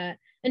did say that.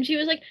 And she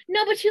was like,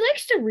 no, but she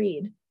likes to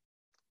read.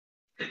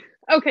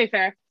 Okay,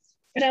 fair.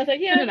 And I was like,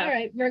 yeah, all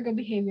right, Virgo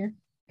behavior.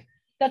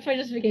 That's my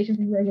justification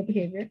for Virgo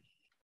behavior.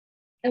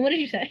 And what did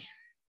you say?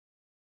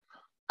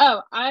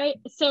 Oh, I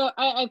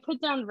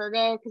put down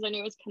Virgo because I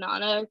knew it was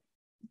canonically.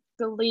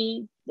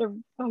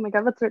 Oh my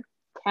god, what's it?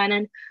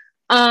 Canon.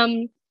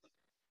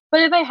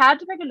 But if I had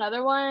to pick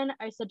another one,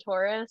 I said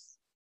Taurus.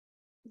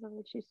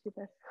 She's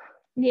stupid.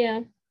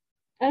 Yeah.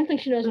 I don't think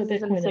she knows what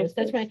Bitcoin is.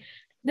 That's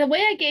the way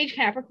I gauge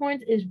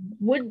Capricorns is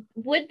would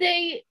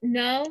they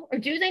know, or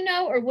do they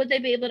know, or would they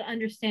be able to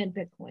understand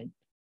Bitcoin?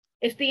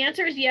 If the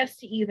answer is yes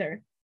to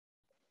either,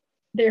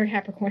 they're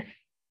Capricorn.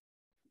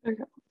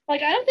 Okay.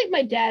 Like, I don't think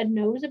my dad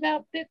knows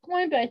about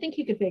Bitcoin, but I think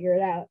he could figure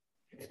it out.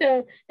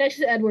 So next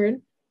is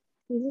Edward.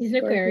 He's an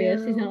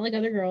Aquarius. He's not like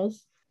other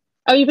girls.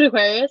 Oh, you put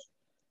Aquarius?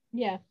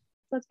 Yeah.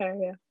 That's fair,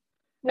 yeah.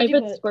 I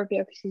put Scorpio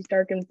because he's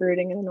dark and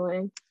brooding and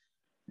annoying.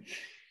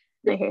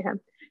 I hate him.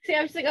 See,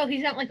 I was like, oh,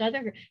 he's not like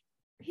other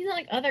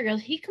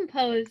girls. He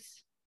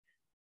composed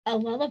a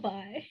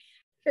lullaby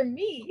for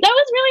me. That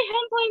was really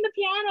him playing the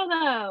piano,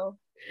 though.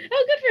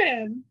 Oh, good for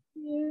him.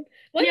 Yeah.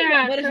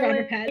 What is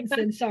Robert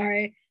Pattinson?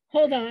 Sorry.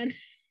 Hold on.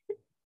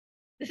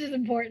 This is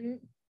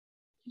important.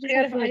 I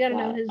gotta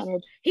know his.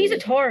 He's a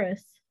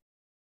Taurus.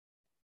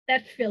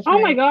 That feels right. Oh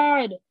my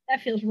god.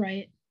 That feels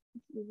right.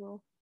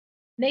 Evil.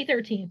 May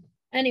 13th.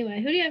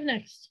 Anyway, who do you have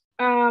next?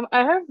 I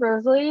have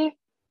Rosalie.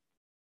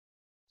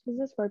 She's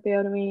a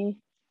Scorpio to me.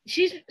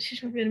 She's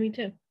Scorpio to me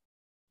too.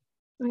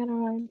 I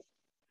don't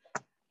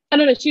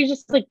know. She's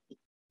just like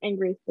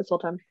angry this whole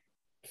time.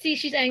 See,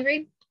 she's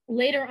angry.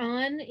 Later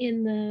on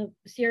in the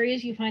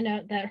series, you find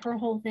out that her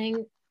whole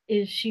thing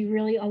is she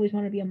really always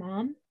wanted to be a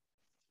mom.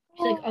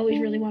 She like always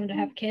really wanted to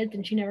have kids,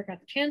 and she never got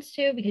the chance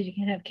to because you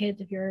can't have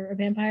kids if you're a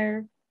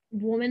vampire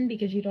woman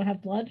because you don't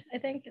have blood. I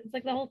think it's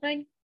like the whole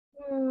thing.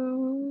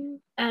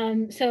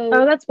 So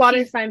that's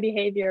water sign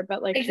behavior,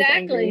 but like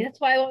exactly that's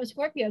why I went with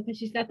Scorpio, because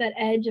she's got that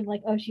edge of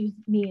like, oh, she's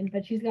mean,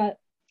 but she's got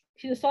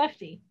She's a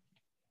softie.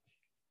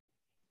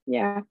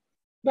 Yeah.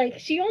 Like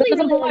she only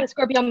doesn't really apply to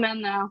Scorpio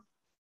men though.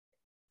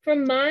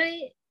 From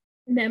my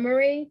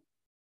memory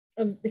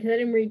of, because I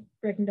didn't read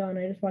Breaking Dawn,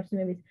 I just watched the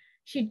movies.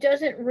 She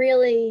doesn't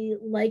really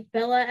like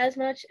Bella as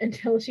much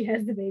until she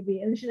has the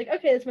baby, and she's like,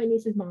 okay, that's my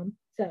niece's mom,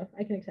 so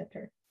I can accept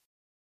her.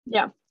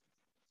 Yeah.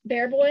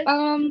 Bear boy.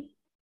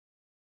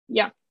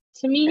 Yeah.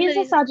 To me, he's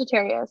a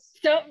Sagittarius.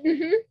 So.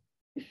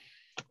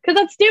 Because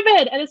that's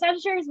stupid, and a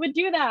Sagittarius would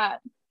do that.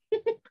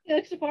 He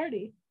likes to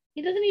party.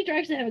 He doesn't need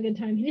drugs to have a good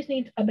time. He just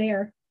needs a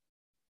bear.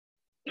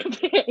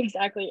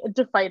 Exactly,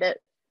 to fight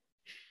it.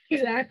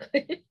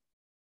 Exactly.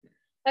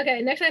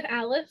 Okay, next I have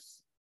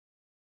Alice.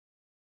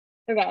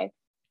 Okay.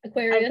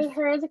 Aquarius. I put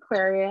her as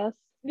Aquarius.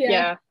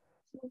 Yeah.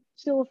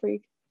 She's a little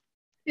freak.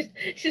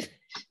 She's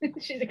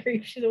a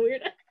creep. She's a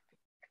weirdo.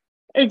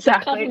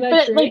 Exactly.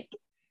 But like,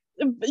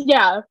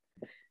 yeah.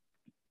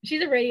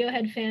 She's a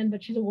Radiohead fan,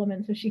 but she's a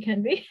woman, so she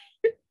can be.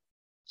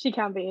 She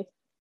can be.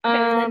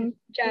 Okay,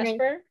 Jasper.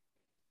 Okay.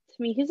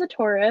 To me, he's a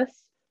Taurus.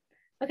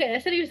 Okay, I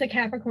said he was a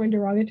Capricorn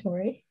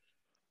derogatory.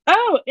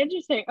 Oh,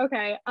 interesting.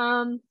 Okay.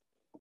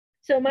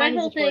 So my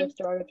whole thing.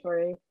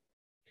 Derogatory.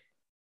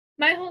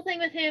 My whole thing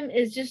with him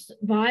is just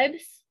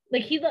vibes.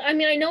 Like I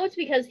mean, I know it's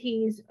because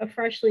he's a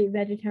freshly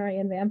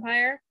vegetarian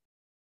vampire,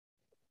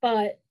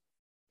 but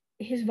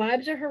his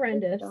vibes are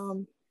horrendous.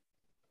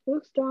 He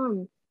looks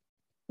dumb.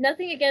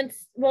 Nothing against,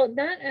 I don't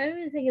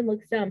even think he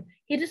looks dumb.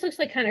 He just looks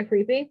like kind of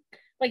creepy.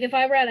 Like if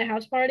I were at a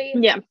house party,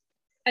 yeah,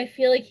 I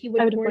feel like he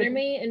would corner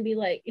me and be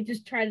like,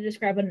 just try to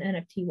describe what an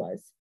NFT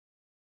was.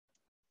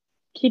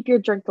 Keep your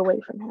drink away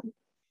from him.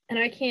 And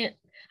I don't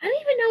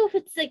even know if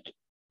it's like,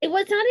 it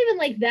was not even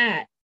like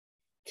that.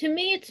 To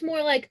me, it's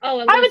more like, I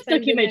would still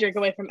keep my drink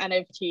away from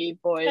NFT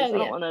boys. I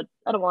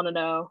don't want to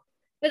know.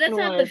 But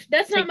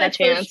that's not my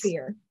first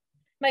fear.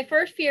 My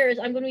first fear is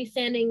I'm going to be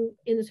standing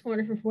in this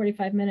corner for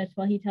 45 minutes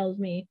while he tells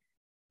me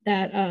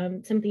that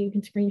something you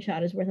can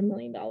screenshot is worth $1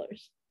 million.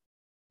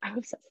 I'm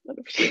obsessed with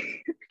NFTs.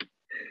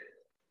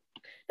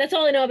 That's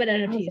all I know about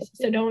NFTs,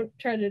 so don't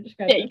try to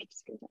describe them. You can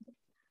just screenshot.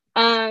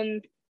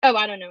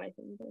 I don't know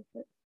anything about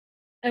it.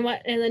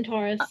 And then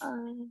Taurus.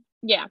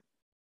 Yeah.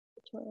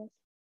 Taurus.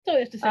 That's all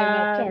we have to say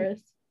about Taurus.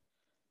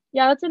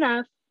 Yeah, that's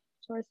enough.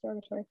 Taurus.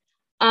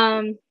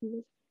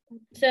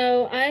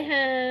 So I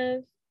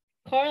have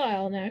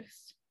Carlisle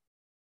next.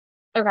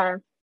 Okay.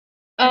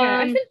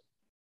 No,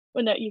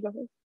 you go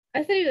first.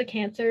 I said he was a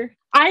Cancer.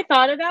 I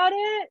thought about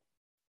it.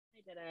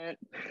 I didn't.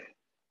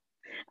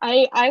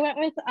 I went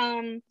with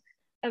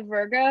a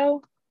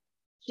Virgo.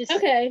 Just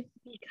because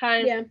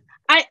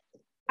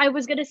I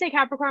was gonna say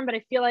Capricorn, but I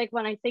feel like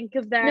when I think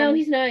of them, no,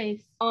 he's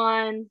nice.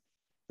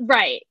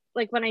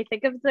 Like when I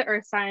think of the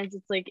earth signs,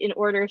 it's like in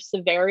order of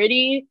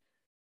severity,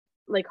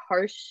 like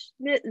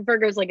harshness.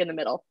 Virgo's like in the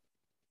middle.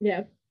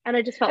 Yeah. And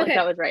I just felt like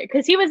that was right.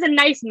 Because he was a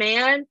nice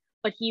man,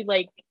 but he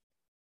like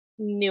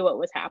knew what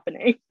was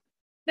happening.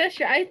 That's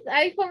true.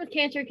 I went with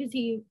Cancer because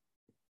he's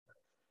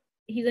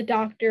a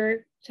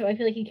doctor, so I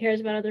feel like he cares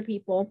about other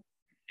people.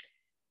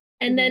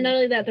 And then not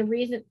only that, the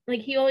reason,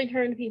 like, he only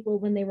turned to people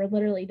when they were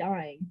literally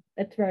dying.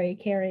 That's very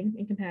caring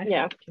and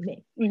compassionate to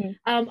me.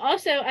 Mm-hmm.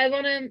 Also, I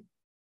want to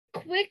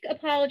quick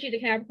apology to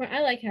Capricorn. I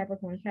like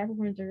Capricorns.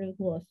 Capricorns are really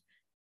coolest.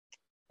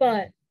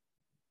 But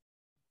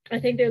I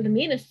think they're the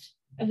meanest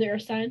of the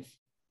earth signs.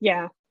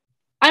 Yeah.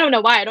 I don't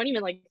know why. I don't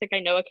even think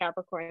I know a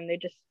Capricorn. They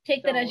just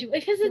take that as you,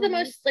 because they're the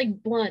most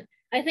like blunt.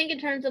 I think in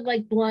terms of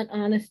like blunt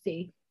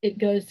honesty, it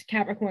goes to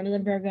Capricorn and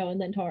then Virgo and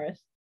then Taurus.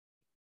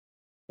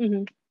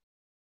 Mm-hmm.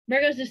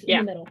 Virgo's just in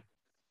the middle.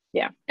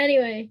 Yeah.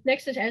 Anyway,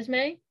 next is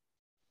Esme.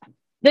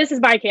 This is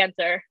my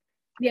Cancer.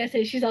 Yes,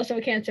 she's also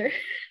a Cancer.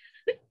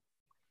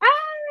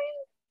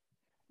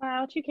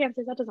 Wow, 2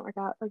 Cancers. That doesn't work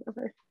out. Like,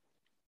 over.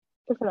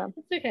 Good for them.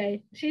 It's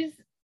okay.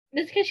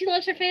 That's because she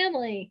loves her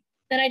family.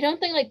 And I don't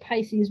think like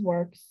Pisces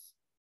works.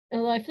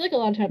 Although I feel like a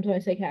lot of times when I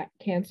say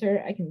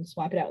Cancer, I can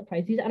swap it out with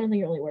Pisces. I don't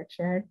think it really works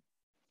for her.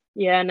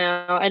 Yeah,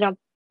 no, I don't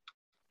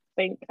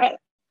think.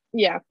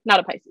 Not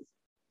a Pisces.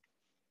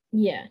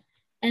 Yeah.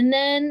 And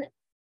then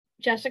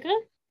Jessica?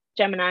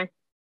 Gemini.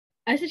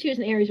 I said she was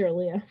an Aries or a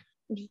Leo.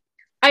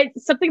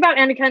 Something about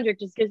Anna Kendrick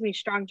just gives me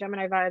strong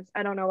Gemini vibes.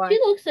 I don't know why. She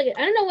looks like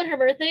I don't know what her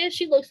birthday is.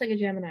 She looks like a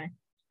Gemini.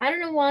 I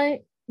don't know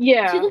why.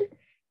 Yeah.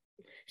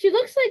 She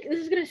looks like, this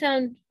is gonna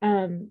sound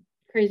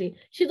crazy.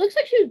 She looks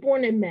like she was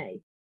born in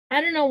May.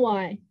 I don't know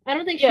why. I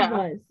don't think she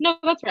was. No,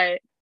 that's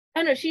right.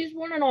 Oh no, she was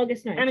born on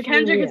August 9th. Anna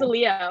Kendrick is a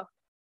Leo.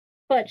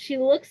 But she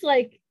looks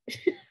like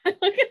I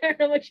look at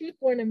her like she was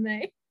born in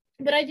May.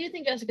 But I do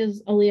think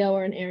Jessica's a Leo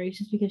or an Aries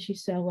just because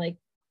she's so like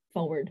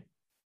forward.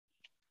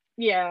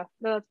 Yeah,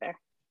 no, that's fair.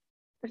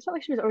 I just felt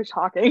like she was always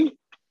talking.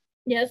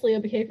 Yeah, it's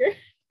Leo behavior.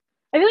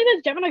 I feel like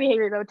that's Gemini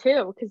behavior though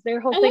too, because their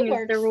whole thing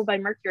is they're ruled by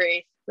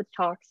Mercury, which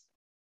talks.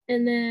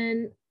 And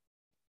then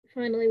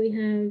finally we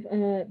have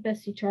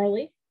Bestie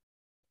Charlie.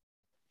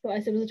 So I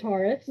said was a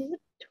Taurus. He's a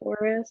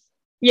Taurus.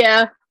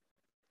 Yeah.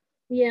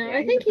 Yeah,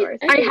 I think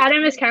I had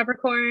him as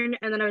Capricorn,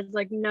 and then I was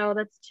like, no,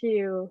 that's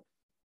too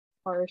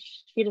harsh.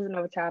 He doesn't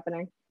know what's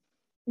happening.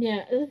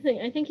 Yeah, the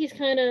thing, I think he's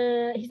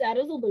out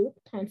of the loop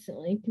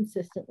constantly,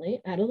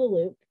 consistently out of the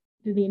loop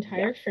through the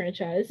entire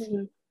franchise.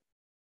 Mm-hmm.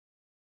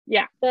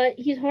 Yeah. But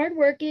he's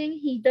hardworking.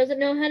 He doesn't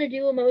know how to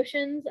do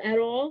emotions at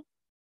all,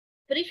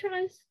 but he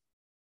tries.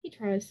 He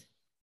tries.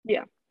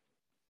 Yeah.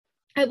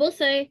 I will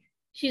say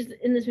she's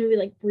in this movie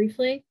like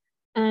briefly,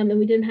 and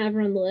we didn't have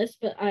her on the list,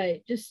 but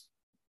I just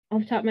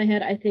off the top of my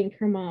head, I think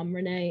her mom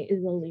Renee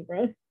is a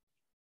Libra.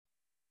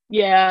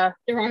 Yeah.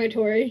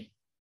 Derogatory.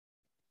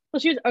 Well,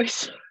 she's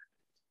always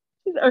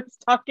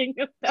talking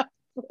about.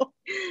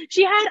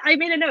 I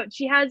made a note.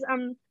 She has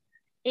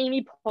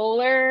Amy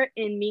Poehler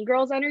in Mean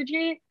Girls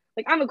energy.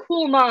 Like, I'm a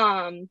cool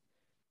mom.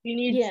 You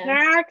need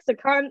snacks,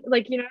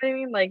 like, you know what I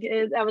mean? Like,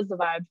 that was the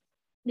vibe.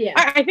 Yeah.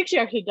 I think she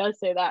actually does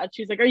say that.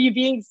 She's like, "Are you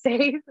being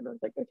safe?" And I was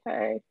like,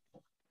 "Okay,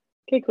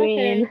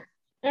 queen." Okay.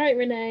 All right,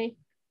 Renee,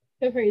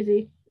 go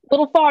crazy. A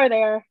little far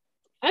there.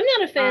 I'm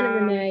not a fan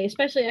of Renee,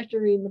 especially after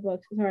reading the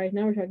books. Sorry,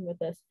 now we're talking about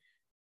this.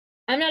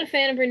 I'm not a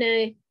fan of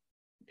Renee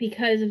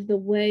because of the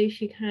way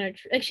she kind of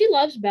like she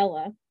loves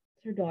Bella,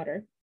 her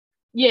daughter.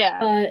 Yeah.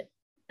 But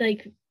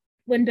like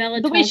when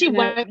Bella the way she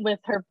went with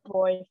her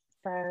boyfriend.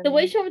 The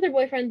way she went with her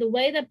boyfriend, the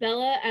way that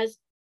Bella, as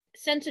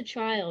since a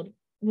child,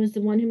 was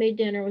the one who made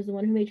dinner, was the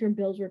one who made sure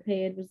bills were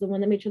paid, was the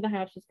one that made sure the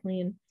house was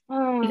clean.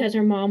 Because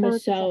her mom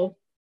was so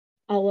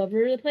all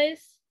over the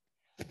place.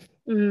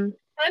 Mm.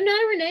 I'm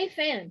not a Renee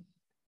fan.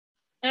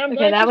 And I'm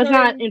glad that was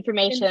not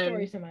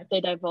information so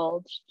they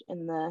divulged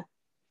in the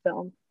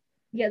film.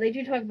 Yeah, they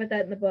do talk about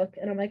that in the book,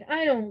 and I'm like,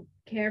 I don't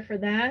care for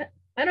that.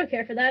 I don't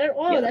care for that at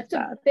all. Yeah, that's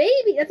a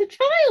baby. That's a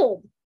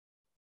child.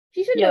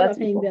 She shouldn't know about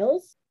paying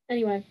bills.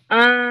 Anyway.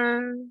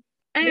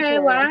 Anyway,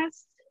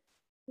 last.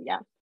 Yeah.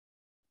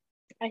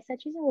 I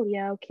said she's a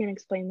Leo. Can't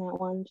explain that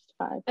one. Just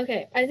 5.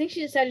 Okay, I think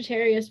she's a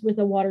Sagittarius with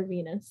a water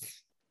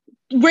Venus.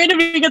 Where did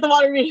we get the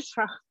water Venus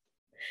from?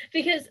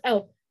 Because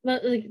well,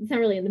 like, it's not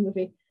really in the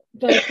movie,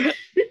 but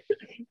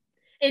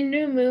in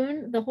New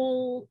Moon, the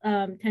whole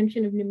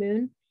tension of New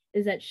Moon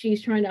is that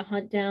she's trying to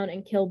hunt down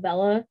and kill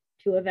Bella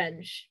to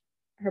avenge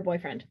her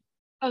boyfriend.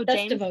 Oh, that's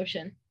James?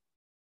 Devotion.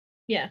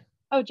 Yeah.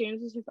 Oh,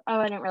 James is. Oh,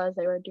 I didn't realize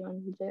they were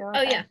doing the jail.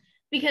 Oh, yeah.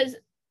 Because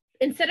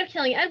instead of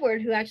killing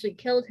Edward, who actually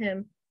killed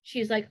him,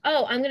 she's like,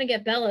 "Oh, I'm gonna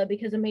get Bella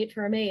because a mate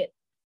for a mate."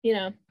 You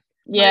know.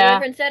 Yeah. My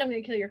boyfriend said, "I'm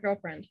gonna kill your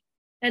girlfriend,"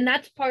 and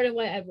that's part of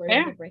why Edward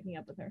ended up breaking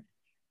up with her.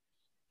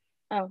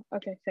 Oh,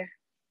 okay, fair.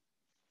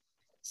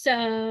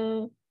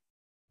 So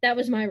that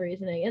was my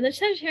reasoning, and the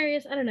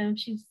Sagittarius, I don't know,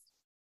 she's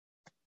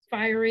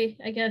fiery,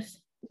 I guess.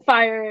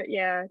 Fire,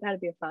 yeah,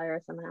 that'd be a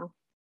fire somehow.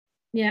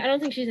 Yeah, I don't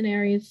think she's an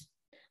Aries.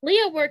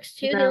 Leo works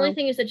too. No. The only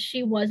thing is that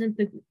she wasn't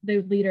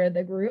the leader of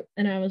the group,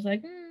 and I was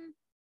like,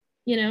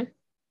 you know.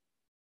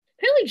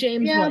 Apparently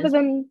James was. But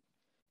then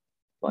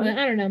what? But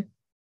I don't know.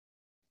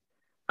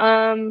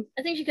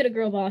 I think she could have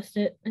girl bossed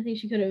it. I think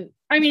she could have.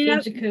 I mean,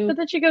 but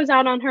then she goes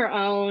out on her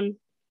own,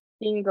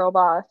 being a girl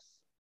boss.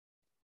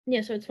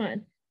 Yeah, so it's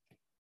fine.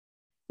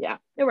 Yeah,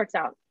 it works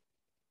out.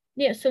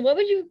 Yeah, so what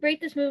would you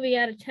rate this movie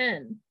out of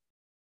 10?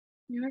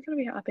 You're not gonna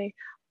be happy.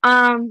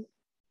 I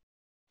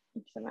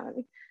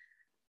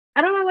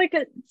don't know, like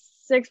a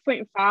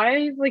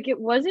 6.5. Like, it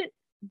wasn't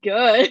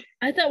good.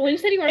 I thought when you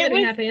said you weren't gonna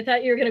be happy, I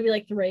thought you were gonna be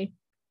like 3.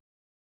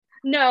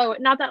 No,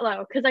 not that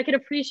low, because I could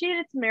appreciate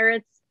its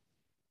merits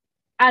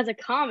as a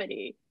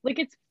comedy. Like,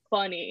 it's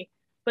funny,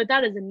 but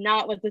that is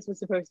not what this was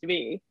supposed to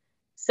be.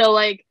 So,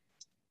 like,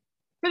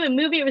 for the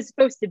movie it was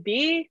supposed to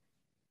be,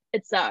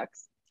 it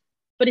sucks.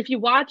 But if you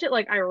watch it,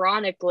 like,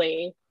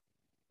 ironically,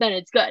 then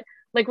it's good.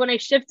 Like, when I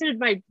shifted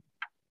my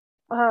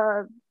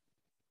oh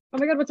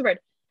my god, what's the word?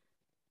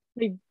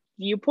 Like,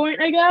 viewpoint,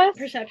 I guess?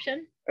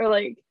 Perception? Or,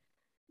 like,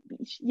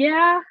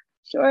 yeah,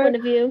 sure. Point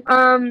of view.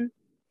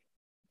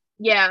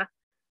 Yeah.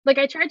 Like,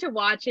 I tried to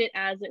watch it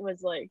as it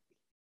was, like,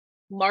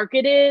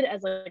 marketed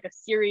as, like, a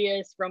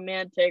serious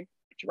romantic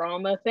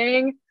drama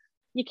thing.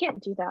 You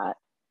can't do that.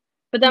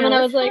 But then when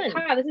I was like,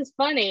 this is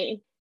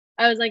funny,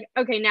 I was like,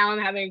 okay, now I'm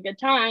having a good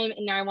time,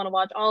 and now I want to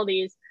watch all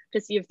these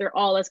to see if they're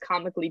all as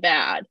comically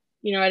bad.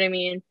 You know what I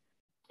mean?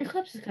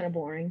 Eclipse is kind of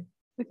boring.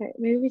 Okay,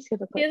 maybe we skip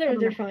Eclipse. The other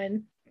ones are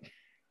fine.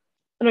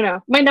 I don't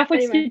know. My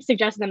Netflix keeps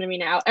suggesting them to me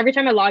now. Every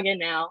time I log in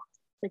now,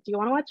 it's like, do you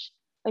want to watch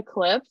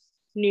Eclipse,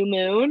 New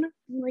Moon?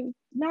 I'm like,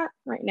 not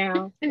right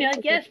now. And you're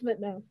like, yes, but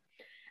no.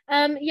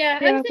 Yeah,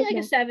 I would say like a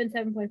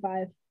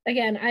 7.5.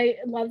 Again, I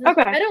love this.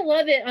 Okay. I don't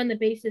love it on the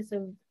basis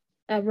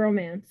of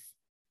romance.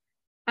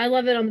 I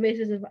love it on the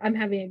basis of I'm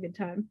having a good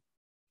time.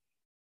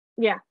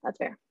 Yeah, that's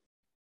fair.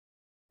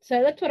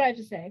 So that's what I have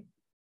to say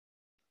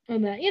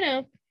on that. You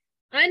know,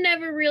 I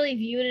never really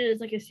viewed it as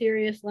like a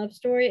serious love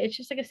story. It's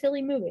just like a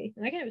silly movie.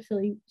 And I can have a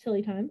silly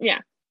time.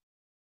 Yeah.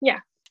 Yeah.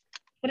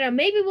 But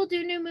maybe we'll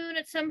do New Moon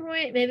at some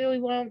point. Maybe we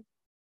won't.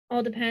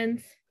 All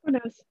depends. Who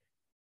knows?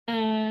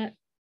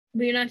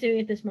 We're not doing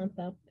it this month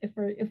though. If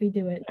we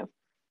do it, no.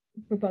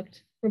 We're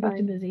booked. We're booked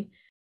and busy.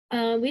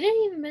 We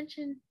didn't even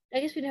mention. I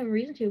guess we didn't have a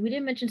reason to. We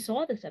didn't mention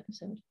Saw this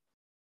episode.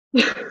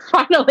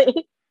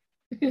 Finally.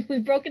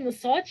 We've broken the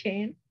Saw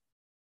chain.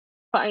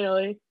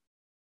 Finally.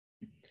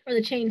 Or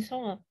the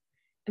chainsaw.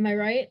 Am I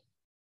right?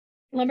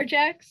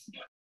 Lumberjacks.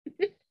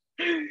 All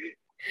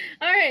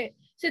right.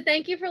 So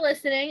thank you for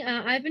listening.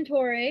 I've been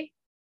Tori.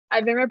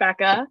 I've been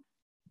Rebecca.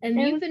 And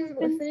you've been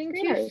listening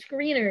to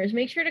Screeners.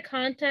 Make sure to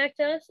contact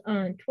us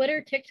on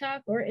Twitter,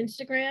 TikTok, or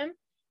Instagram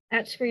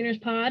at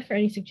ScreenersPod for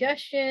any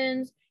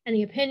suggestions,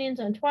 any opinions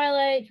on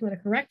Twilight, if you want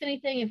to correct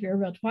anything, if you're a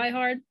real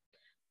twihard.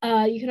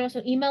 You can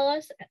also email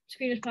us at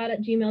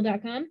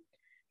screenerspod@gmail.com.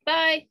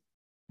 Bye.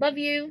 Love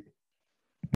you.